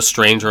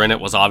stranger in it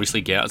was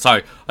obviously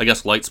sorry, I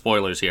guess light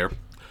spoilers here.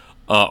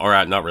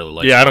 Or not really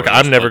light spoilers.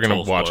 I'm never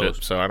going to watch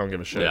it, so I don't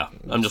give a shit. Yeah,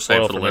 I'm just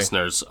saying for the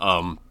listeners,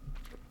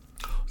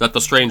 that the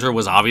stranger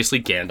was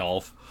obviously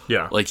Gandalf.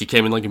 Yeah. Like, he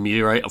came in like a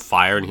meteorite of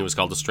fire, and he was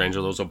called the stranger.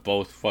 Those are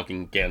both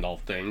fucking Gandalf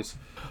things.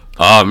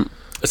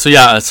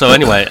 So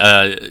anyway,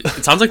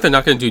 it sounds like they're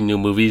not going to do new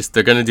movies.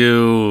 They're going to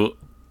do...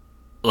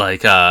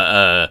 Like,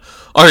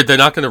 or they're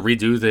not going to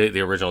redo the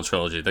original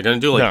trilogy. They're going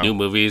to do, like, new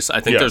movies. I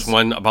think there's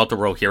one about the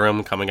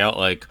Rohirrim coming out,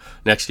 like,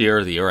 next year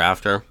or the year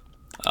after.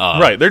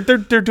 Right. They're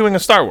doing a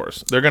Star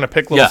Wars. They're going to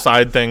pick little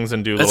side things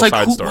and do little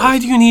side stories. Why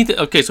do you need...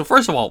 Okay, so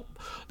first of all,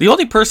 the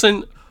only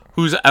person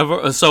who's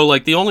ever... So,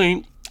 like, the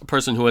only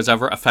person who has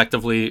ever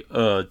effectively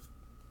done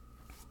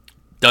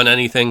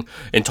anything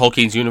in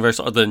Tolkien's universe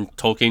other than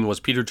Tolkien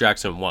was Peter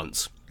Jackson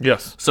once.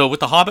 Yes. So,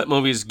 with the Hobbit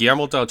movies,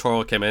 Guillermo del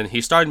Toro came in.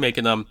 He started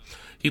making them...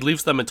 He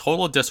leaves them in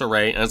total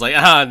disarray, and is like,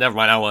 never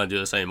mind, I don't want to do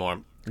this anymore.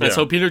 Yeah. And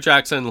so Peter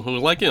Jackson, who,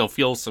 like,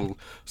 feels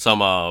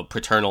some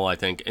paternal, I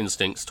think,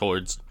 instincts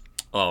towards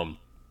the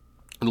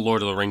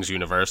Lord of the Rings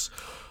universe,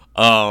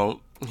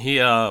 he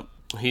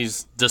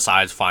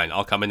decides, fine,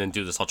 I'll come in and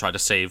do this. I'll try to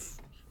save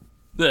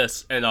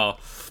this. And I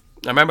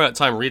remember at the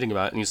time reading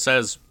about it, and he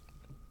says,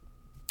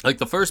 like,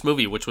 the first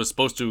movie, which was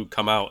supposed to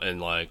come out in,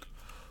 like,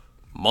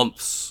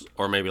 months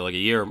or maybe, like, a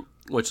year,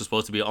 which is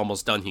supposed to be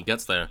almost done, he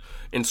gets there,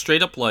 and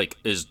straight up, like,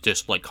 is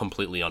just, like,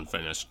 completely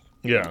unfinished.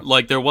 Yeah.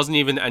 Like, there wasn't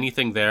even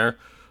anything there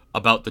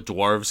about the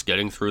dwarves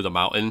getting through the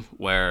mountain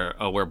where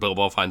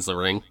Bilbo finds the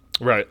ring.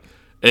 Right.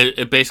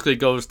 It basically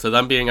goes to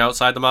them being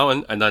outside the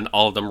mountain, and then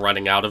all of them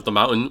running out of the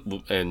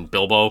mountain, and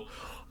Bilbo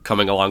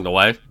coming along the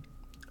way.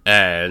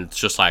 And it's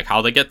just, like,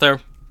 how they get there,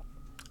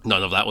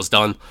 none of that was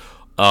done.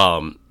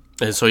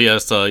 And so he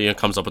has to,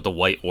 comes up with the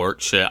white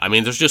orc shit. I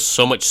mean, there's just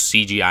so much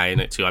CGI in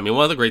it, too. I mean,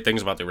 one of the great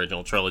things about the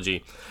original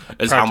trilogy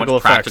is how much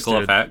practical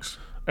effects.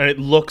 And it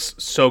looks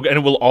so good, and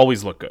it will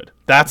always look good.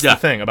 That's the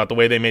thing about the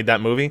way they made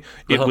that movie.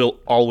 It will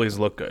always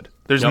look good.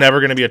 There's never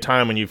going to be a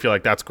time when you feel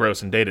like that's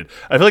gross and dated.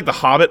 I feel like The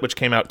Hobbit, which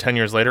came out 10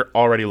 years later,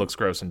 already looks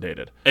gross and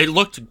dated. It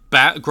looked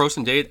gross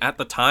and dated at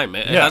the time.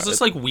 It has this,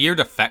 like, weird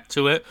effect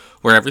to it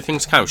where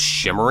everything's kind of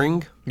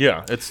shimmering.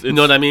 Yeah. It's you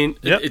know what I mean?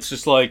 Yep. It's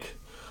just, like...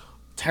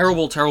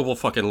 Terrible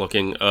fucking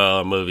looking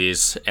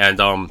movies, and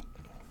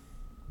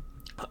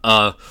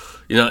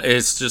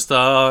it's just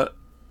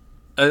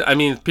I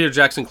mean, Peter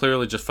Jackson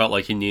clearly just felt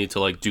like he needed to,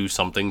 like, do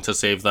something to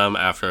save them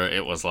after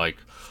it was, like,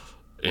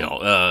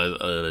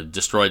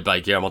 destroyed by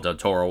Guillermo del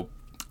Toro.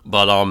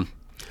 But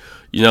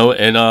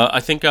and I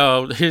think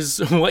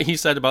what he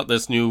said about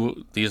these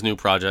new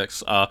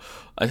projects, I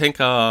think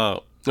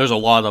there's a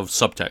lot of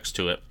subtext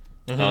to it.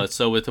 Mm-hmm.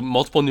 So with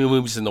multiple new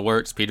movies in the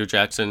works, Peter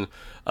Jackson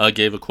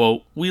gave a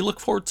quote, "We look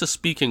forward to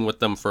speaking with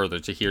them further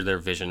to hear their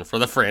vision for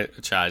the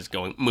franchise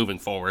moving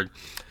forward."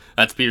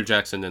 That's Peter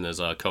Jackson and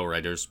his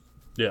co-writers.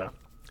 Yeah.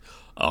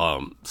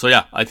 So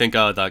yeah, I think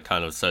that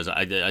kind of says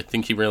I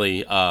think he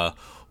really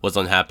was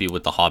unhappy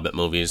with the Hobbit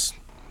movies.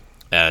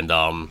 and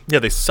Yeah,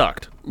 they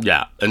sucked.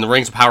 yeah, and the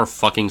Rings of Power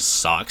fucking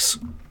sucks.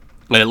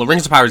 Like, the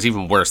Rings of Power is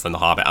even worse than The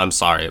Hobbit. I'm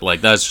sorry,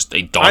 like that's just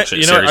a dog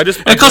shit series.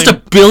 It cost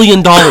 $1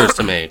 billion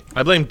to make.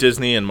 I blame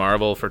Disney and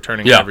Marvel for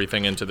turning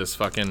everything into this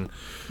fucking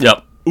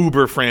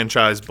Uber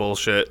franchise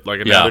bullshit.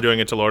 Like, and now they're doing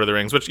it to Lord of the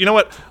Rings. Which, you know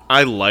what?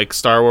 I like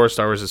Star Wars.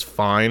 Star Wars is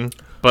fine.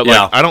 But,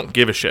 like, I don't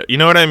give a shit. You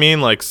know what I mean?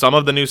 Like, some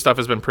of the new stuff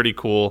has been pretty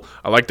cool.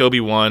 I liked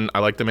Obi-Wan. I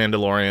liked The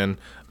Mandalorian.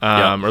 Or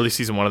at least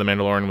season 1 of The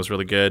Mandalorian was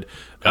really good.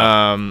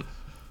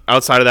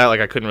 Outside of that,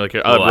 like, I couldn't really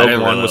care.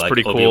 Rogue One was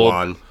pretty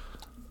cool.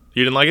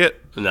 You didn't like it?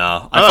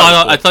 No.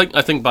 I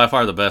think by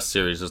far the best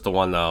series is the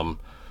one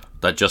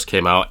that just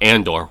came out,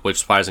 Andor, which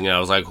surprisingly I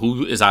was like,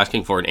 who is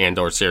asking for an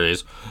Andor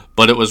series?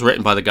 But it was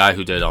written by the guy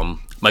who did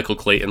Michael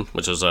Clayton,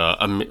 which is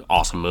an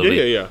awesome movie.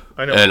 Yeah.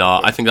 I know. And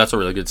I think that's a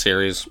really good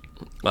series.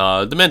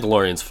 The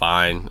Mandalorian's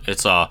fine.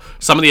 It's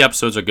some of the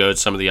episodes are good,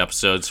 some of the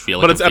episodes feel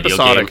like a video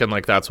episodic game. And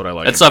like that's what I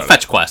like. It's a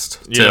fetch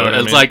quest too. You know what I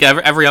mean? It's like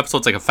every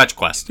episode's like a fetch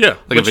quest. Yeah,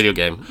 like a video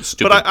game.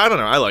 Stupid. But I don't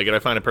know. I like it. I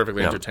find it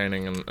perfectly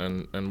entertaining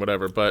and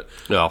whatever. But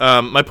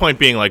my point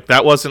being, like,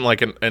 that wasn't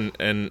like an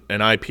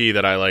IP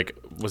that I like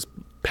was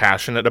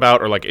passionate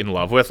about or like in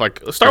love with.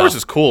 Like, Star Wars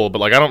is cool, but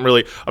like I'm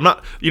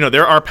not,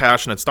 there are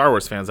passionate Star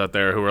Wars fans out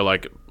there who are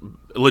like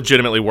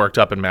legitimately worked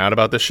up and mad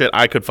about this shit.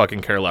 I could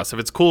fucking care less. If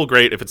it's cool,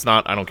 great. If it's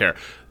not, I don't care.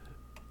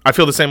 I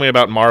feel the same way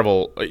about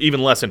Marvel,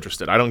 even less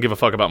interested. I don't give a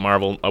fuck about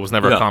Marvel. I was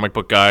never a comic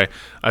book guy.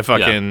 I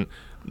fucking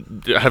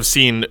have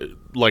seen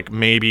like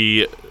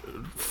maybe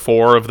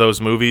 4 of those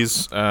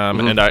movies,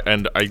 and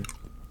I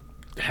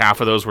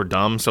half of those were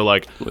dumb. So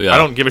like, I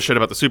don't give a shit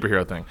about the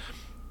superhero thing.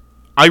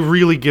 I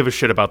really give a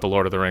shit about the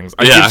Lord of the Rings.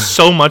 I give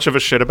so much of a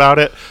shit about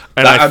it,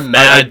 and I'm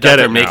mad I get that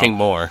they're it making now.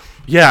 more.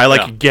 Yeah,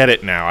 I get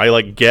it now. I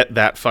like get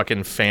that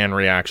fucking fan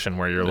reaction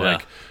where you're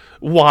like,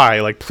 why?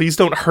 Like, please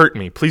don't hurt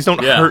me. Please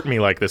don't hurt me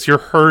like this. You're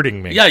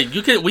hurting me. Yeah,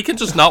 we can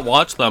just not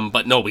watch them,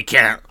 but no, we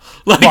can't.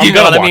 Like,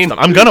 well,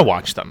 I'm gonna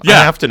watch them. I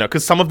have to know,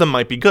 because some of them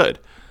might be good.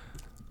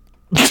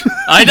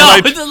 I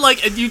know.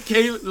 Like, and you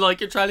came,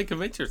 like, you're trying to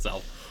convince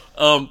yourself.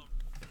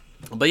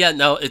 But yeah,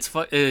 no, it's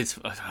fucking.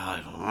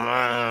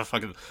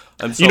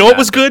 I'm so what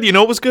was good? You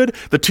know what was good?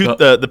 The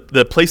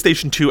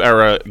PlayStation 2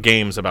 era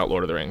games about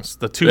Lord of the Rings.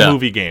 The 2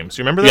 movie games.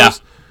 You remember those? Yeah.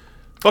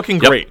 Fucking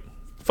great.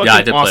 Fucking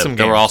I did awesome play them. Games.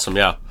 They were awesome,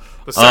 yeah.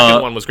 The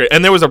second one was great.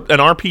 And there was an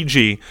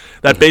RPG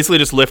that basically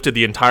just lifted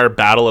the entire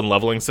battle and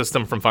leveling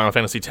system from Final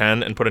Fantasy X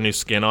and put a new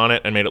skin on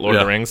it and made it Lord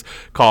of the Rings,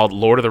 called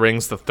Lord of the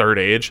Rings: The Third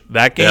Age.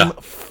 That game,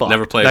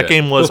 never played that it.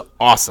 game was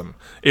awesome.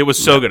 It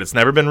was so good. It's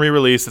never been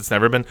re-released.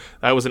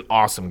 That was an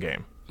awesome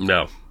game.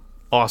 No.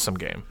 Awesome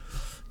game.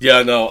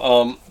 Yeah,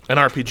 no. An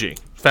RPG.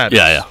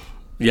 Fabulous.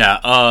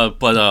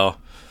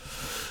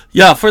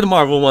 Yeah, for the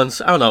Marvel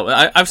ones, I don't know.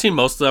 I've seen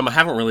most of them. I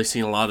haven't really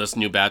seen a lot of this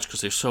new batch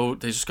because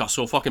they just got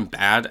so fucking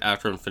bad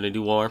after Infinity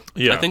War.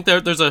 Yeah. I think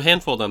there's a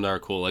handful of them that are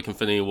cool, like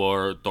Infinity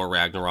War, Thor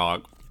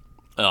Ragnarok.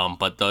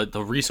 But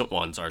the recent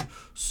ones are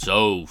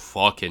so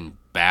fucking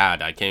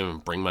bad. I can't even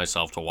bring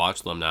myself to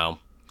watch them now.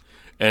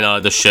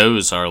 And the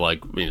shows are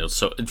like,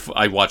 so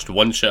I watched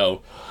one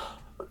show,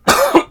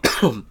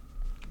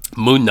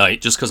 Moon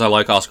Knight, just because I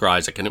like Oscar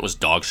Isaac, and it was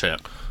dog shit.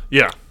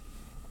 Yeah.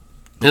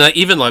 And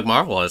even like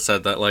Marvel has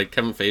said that, like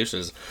Kevin Feige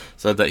has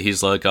said that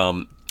he's like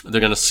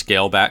they're gonna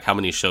scale back how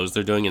many shows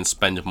they're doing and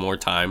spend more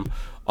time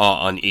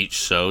on each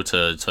show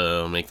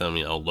to make them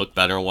look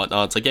better and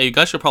whatnot. It's like, yeah, you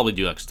guys should probably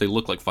do that because they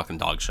look like fucking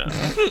dog shit.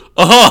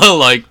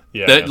 Like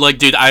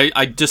dude,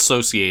 I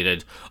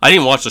dissociated. I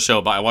didn't watch the show,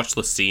 but I watched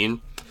the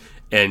scene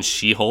and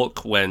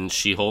She-Hulk when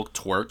She-Hulk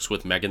twerks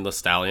with Megan Thee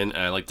Stallion,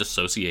 and I like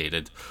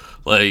dissociated.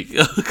 Like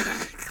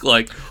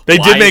they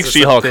did make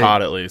She-Hulk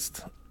hot at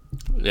least.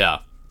 Yeah.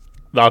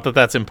 Not that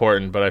that's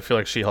important, but I feel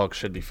like She-Hulk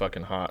should be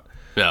fucking hot.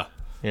 Yeah.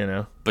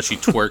 But she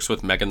twerks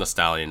with Megan Thee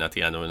Stallion at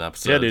the end of an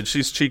episode. Yeah, dude,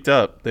 she's cheeked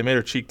up. They made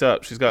her cheeked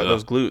up. She's got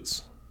those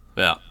glutes.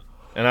 Yeah.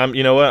 And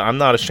you know what? I'm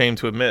not ashamed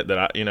to admit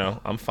that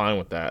I'm fine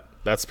with that.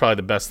 That's probably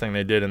the best thing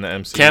they did in the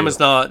MCU. Cam is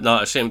not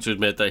ashamed to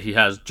admit that he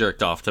has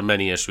jerked off to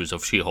many issues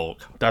of She-Hulk.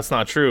 That's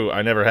not true.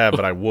 I never have,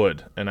 but I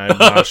would. And I'm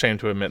not ashamed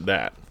to admit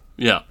that.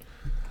 Yeah.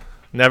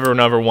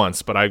 Never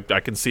once, but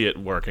I can see it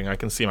working. I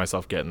can see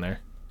myself getting there.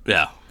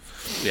 Yeah.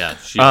 Yeah,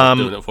 she's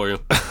doing it for you.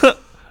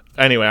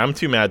 Anyway, I'm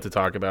too mad to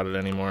talk about it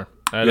anymore.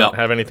 I don't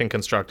have anything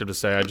constructive to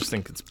say. I just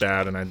think it's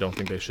bad, and I don't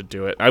think they should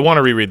do it. I want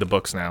to reread the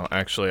books now,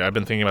 actually. I've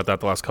been thinking about that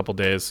the last couple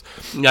days.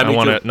 Yeah, I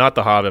want to, not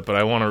The Hobbit, but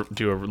I want to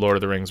do a Lord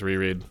of the Rings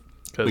reread.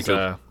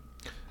 Because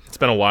it's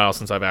been a while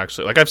since I've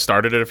actually... Like, I've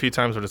started it a few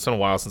times, but it's been a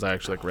while since I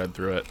actually read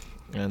through it.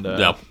 And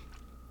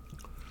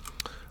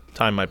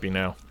time might be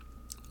now.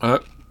 All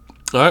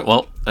right,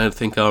 well, I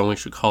think we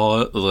should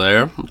call it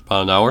there. It's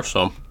about an hour,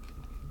 so...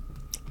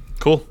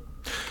 Cool.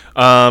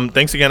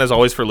 Thanks again, as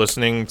always, for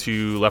listening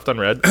to Left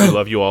Unread. We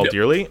love you all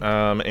dearly.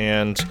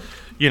 And,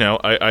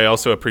 I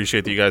also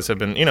appreciate that you guys have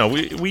been,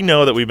 we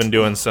know that we've been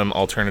doing some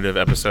alternative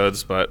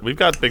episodes, but we've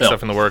got big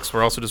stuff in the works.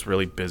 We're also just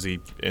really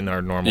busy in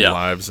our normal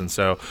lives. And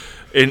so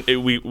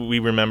we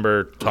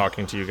remember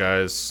talking to you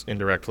guys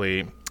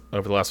indirectly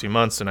over the last few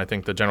months, and I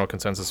think the general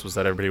consensus was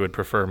that everybody would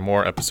prefer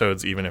more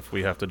episodes, even if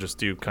we have to just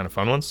do kind of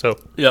fun ones. So,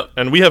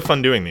 and we have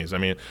fun doing these. I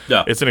mean,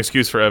 it's an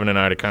excuse for Evan and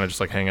I to kind of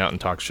just like hang out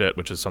and talk shit,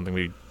 which is something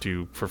we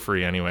do for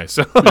free anyway.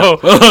 So,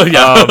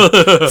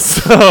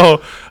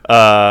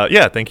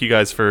 thank you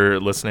guys for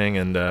listening,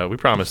 and we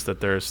promise that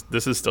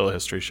this is still a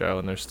history show,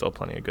 and there's still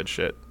plenty of good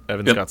shit.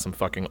 Evan's got some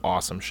fucking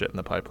awesome shit in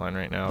the pipeline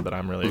right now that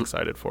I'm really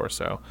excited for.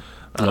 So,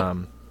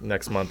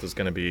 next month is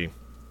going to be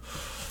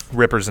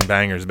rippers and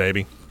bangers,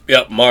 baby.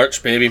 Yep,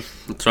 March, baby.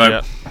 That's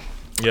right.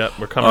 Yep,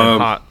 we're coming in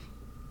hot.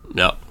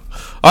 Yep.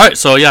 All right,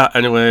 so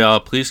anyway,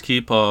 please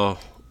keep telling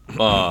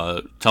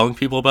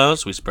people about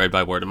us. We spread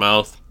by word of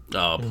mouth.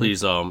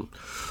 Please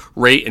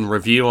rate and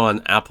review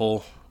on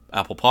Apple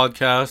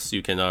Podcasts.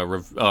 You can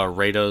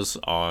rate us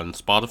on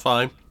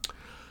Spotify.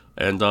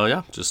 And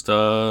just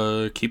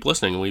keep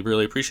listening. We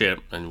really appreciate it.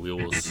 And we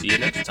will see you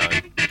next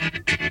time.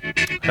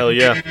 Hell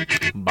yeah.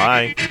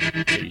 Bye.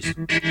 Peace.